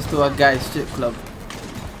Bubbles to a guy's strip club.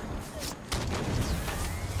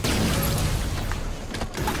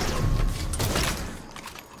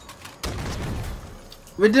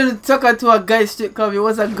 We didn't take her to a guy's strip club, it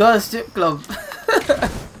was a girl's strip club.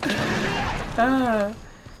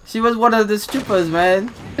 She was one of the strippers,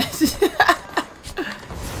 man.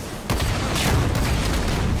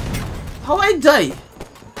 How I die?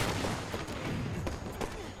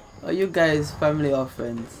 Are you guys family or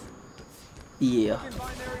friends? Yeah.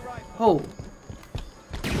 Oh.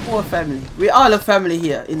 Poor family. We all a family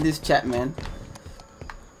here in this chat, man.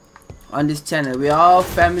 On this channel. We are all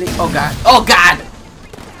family. Oh god. Oh god!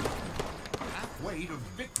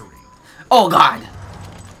 Oh god!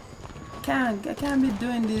 I can't be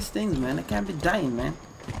doing these things, man. I can't be dying, man.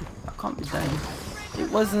 I can't be dying. It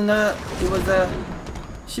wasn't a,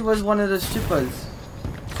 she was one of the strippers.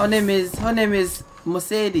 Her name is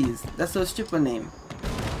Mercedes. That's her stripper name.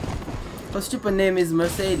 Her stripper name is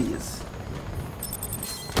Mercedes.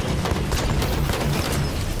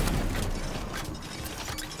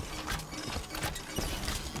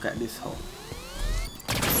 Look at this hole.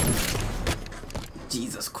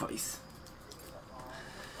 Jesus Christ.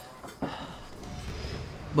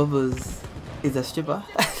 Bubbles is a stripper.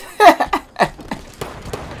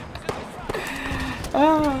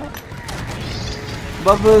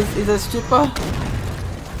 Bubbles is a stripper.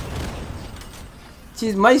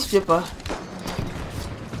 She's my stripper.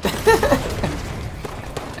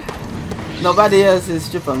 Nobody else is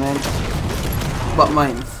stripper, man. But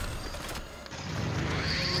mine.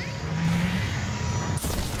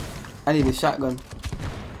 I need a shotgun.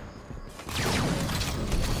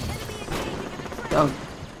 Oh,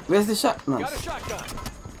 where's the shotgun? Got a shotgun.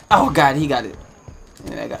 Oh god, he got it.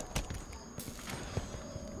 Yeah, I got it.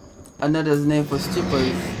 Another's name for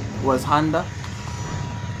strippers was Honda.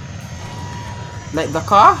 Like the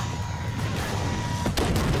car?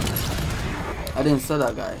 I didn't saw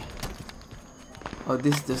that guy. Oh,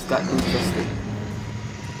 this just got interesting.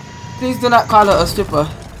 Please do not call her a stripper.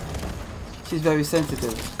 She's very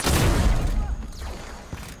sensitive.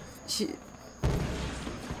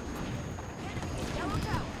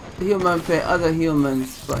 Humans pay other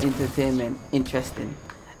humans for entertainment. Interesting.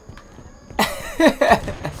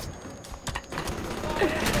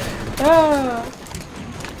 Ah.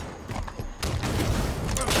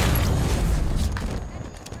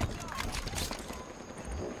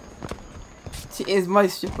 She is my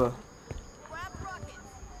stripper.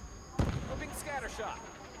 Moving scatter shot.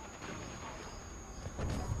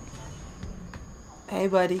 Hey,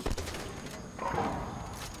 buddy.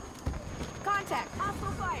 Contact.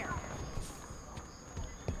 Hostile fire.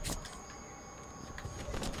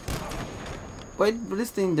 Wait, but this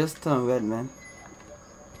thing just turned red, man.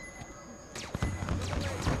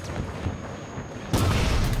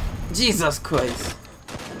 Jesus Christ.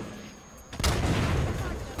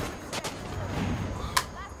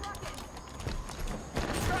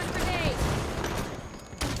 Throwing grenade.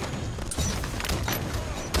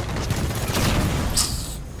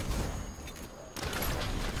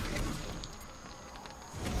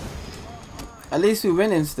 At least we're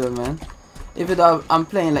winning still, man. Even though I'm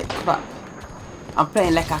playing like crap. I'm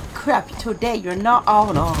playing like a crap today, you're not all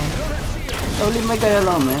on. Don't leave my guy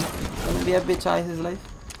alone, man. Gonna be a bitch all his life.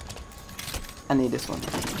 I need this one.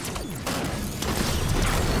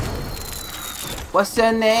 What's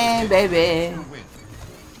your name, baby?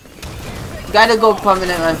 Gotta go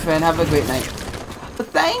permanent, my friend. Have a great night.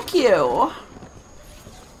 Thank you.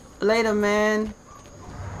 Later, man.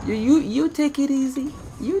 You take it easy.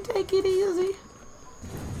 You take it easy.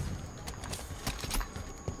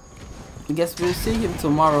 I guess we'll see him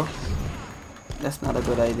tomorrow. That's not a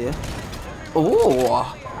good idea.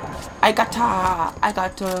 Oh, I got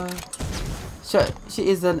her. Sure, she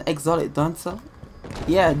is an exotic dancer.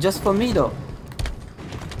 Yeah, just for me though.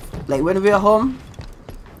 Like when we're home,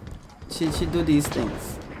 she do these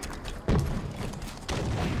things.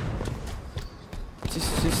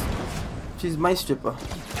 She's my stripper.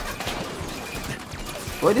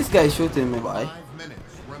 Why this guy shooting me, boy? 5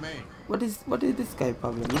 minutes remain. What is this guy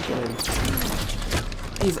problem? Look at him.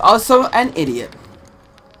 He's also an idiot.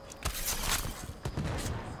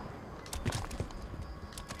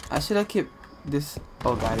 I should have kept this.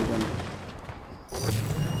 Oh god, he gonna.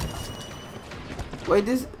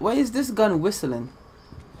 Why is this gun whistling?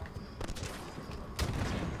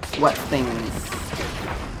 What things?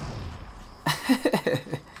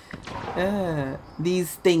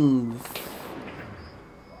 These things.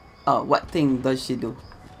 Oh, what thing does she do?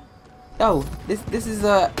 Yo, this is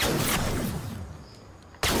a.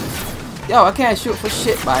 Yo, I can't shoot for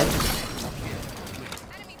shit, bye.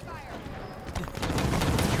 Enemy fire.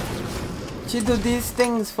 She do these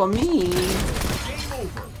things for me.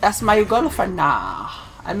 That's my girlfriend. Nah,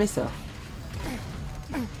 I miss her.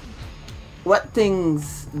 What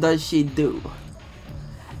things does she do?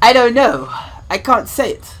 I don't know. I can't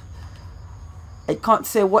say it. I can't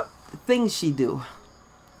say what things she do.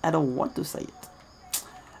 I don't want to say it.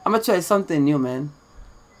 I'm gonna try something new, man.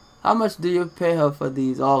 How much do you pay her for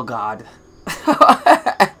these? Oh god.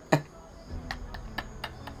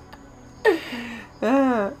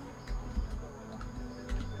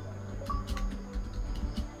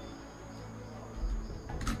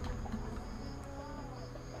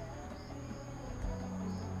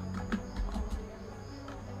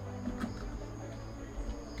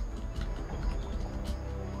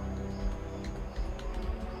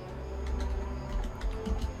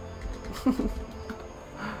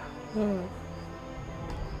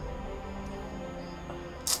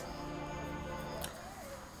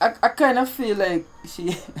 I kind of feel like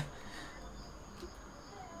she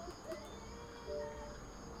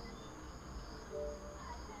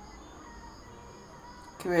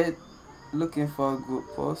create looking for a group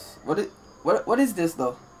post. What is this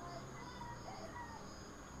though?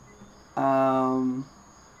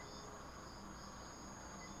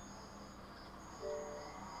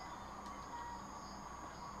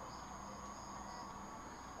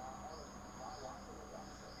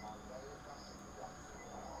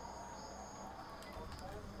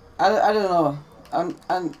 I don't know.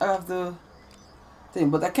 I have to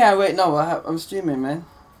think, but I can't wait now. I'm streaming, man.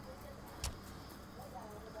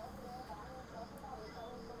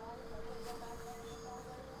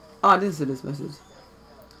 Oh, I didn't see this message.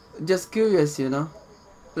 Just curious, you know.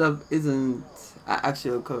 Love isn't an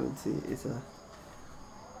actual currency. It's a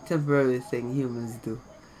temporary thing humans do.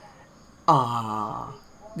 Ah,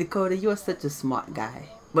 Dakota, you're such a smart guy,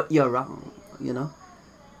 but you're wrong. You know.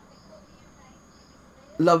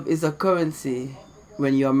 Love is a currency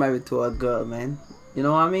when you're married to a girl, man. You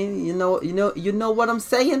know what I mean? You know what I'm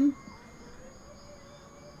saying?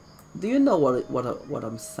 Do you know what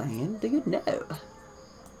I'm saying? Do you know?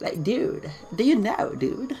 Like, dude, do you know,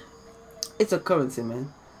 dude? It's a currency,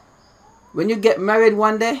 man. When you get married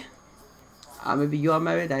one day, maybe you are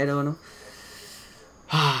married, I don't know.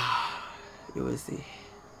 You will see.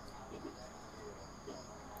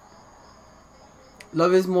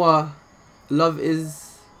 Love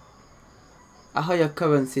is a higher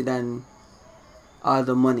currency than all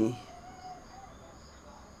the money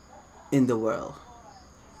in the world.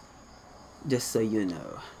 Just so you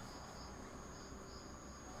know.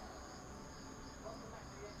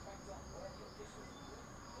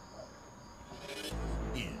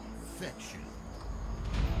 Infection.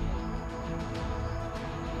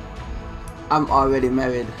 I'm already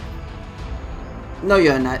married. No,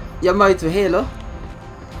 you're not. You're married to Halo.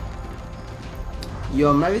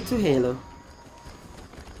 You're married to Halo.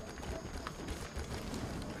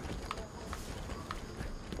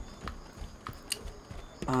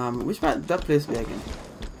 Which man that place be again?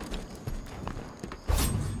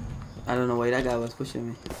 I don't know why that guy was pushing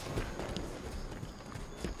me.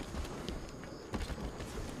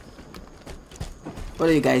 What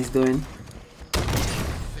are you guys doing?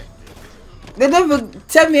 They never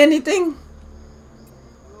tell me anything.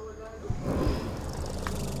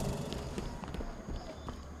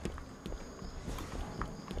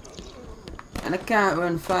 And I can't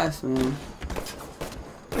run fast, man.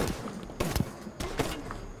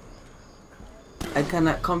 I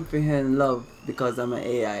cannot comprehend love because I'm an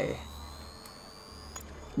AI.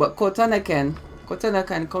 But Cortana can. Cortana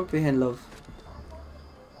can comprehend love.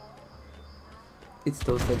 It's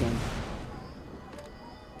toast again.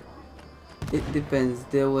 It depends.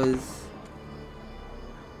 There was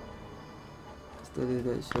a study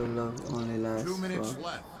that showed love only lasts 2 minutes for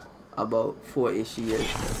left. about 4-ish years.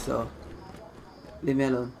 So leave me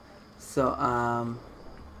alone. So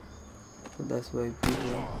so that's why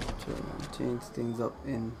people change things up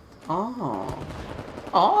in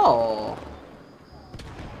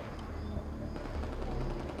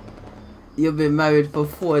You've been married for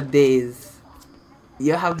 4 days.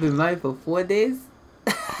 You have been married for 4 days?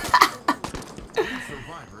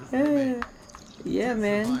 Survivors remain. Yeah,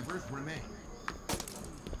 man. Survivors remain.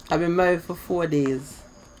 I've been married for 4 days.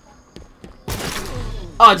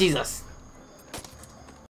 Oh, Jesus.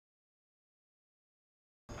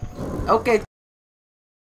 Okay.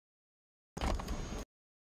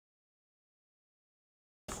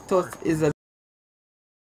 Toast is a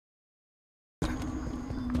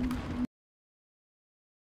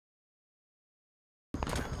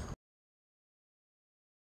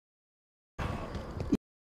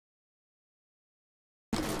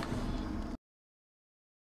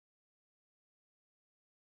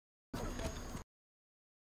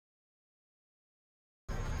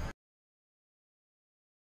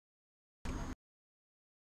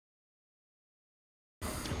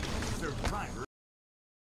Survivors.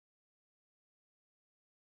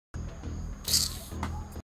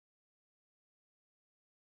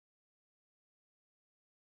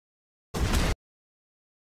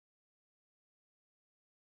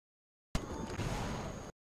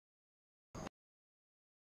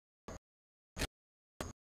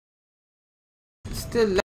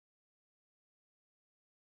 still.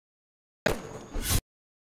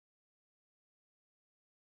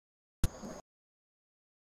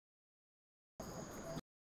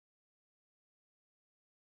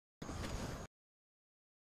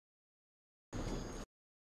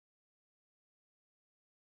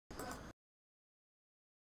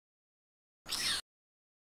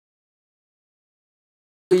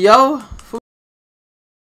 Yo,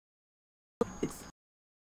 it's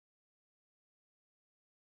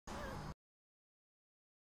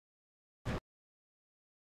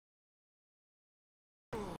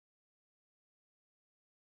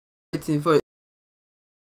waiting for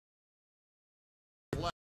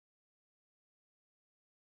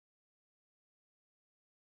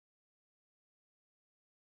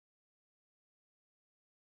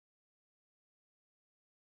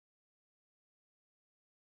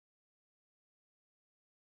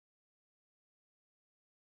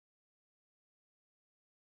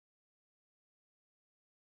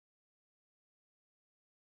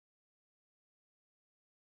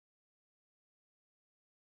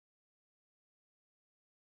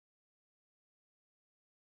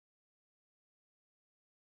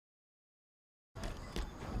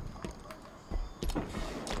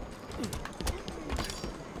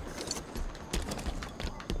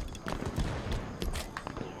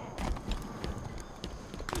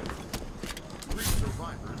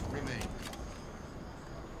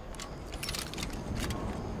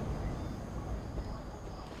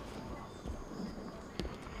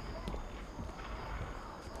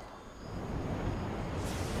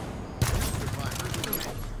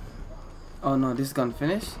Oh no, this gun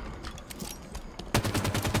finished?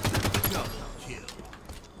 Double kill.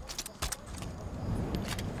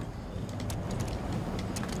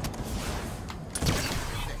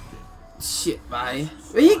 Shit, bye.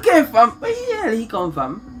 Where he came from? Where the hell he come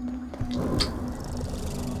from?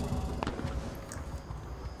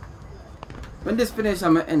 When this finish,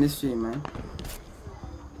 I'm gonna end the stream, man.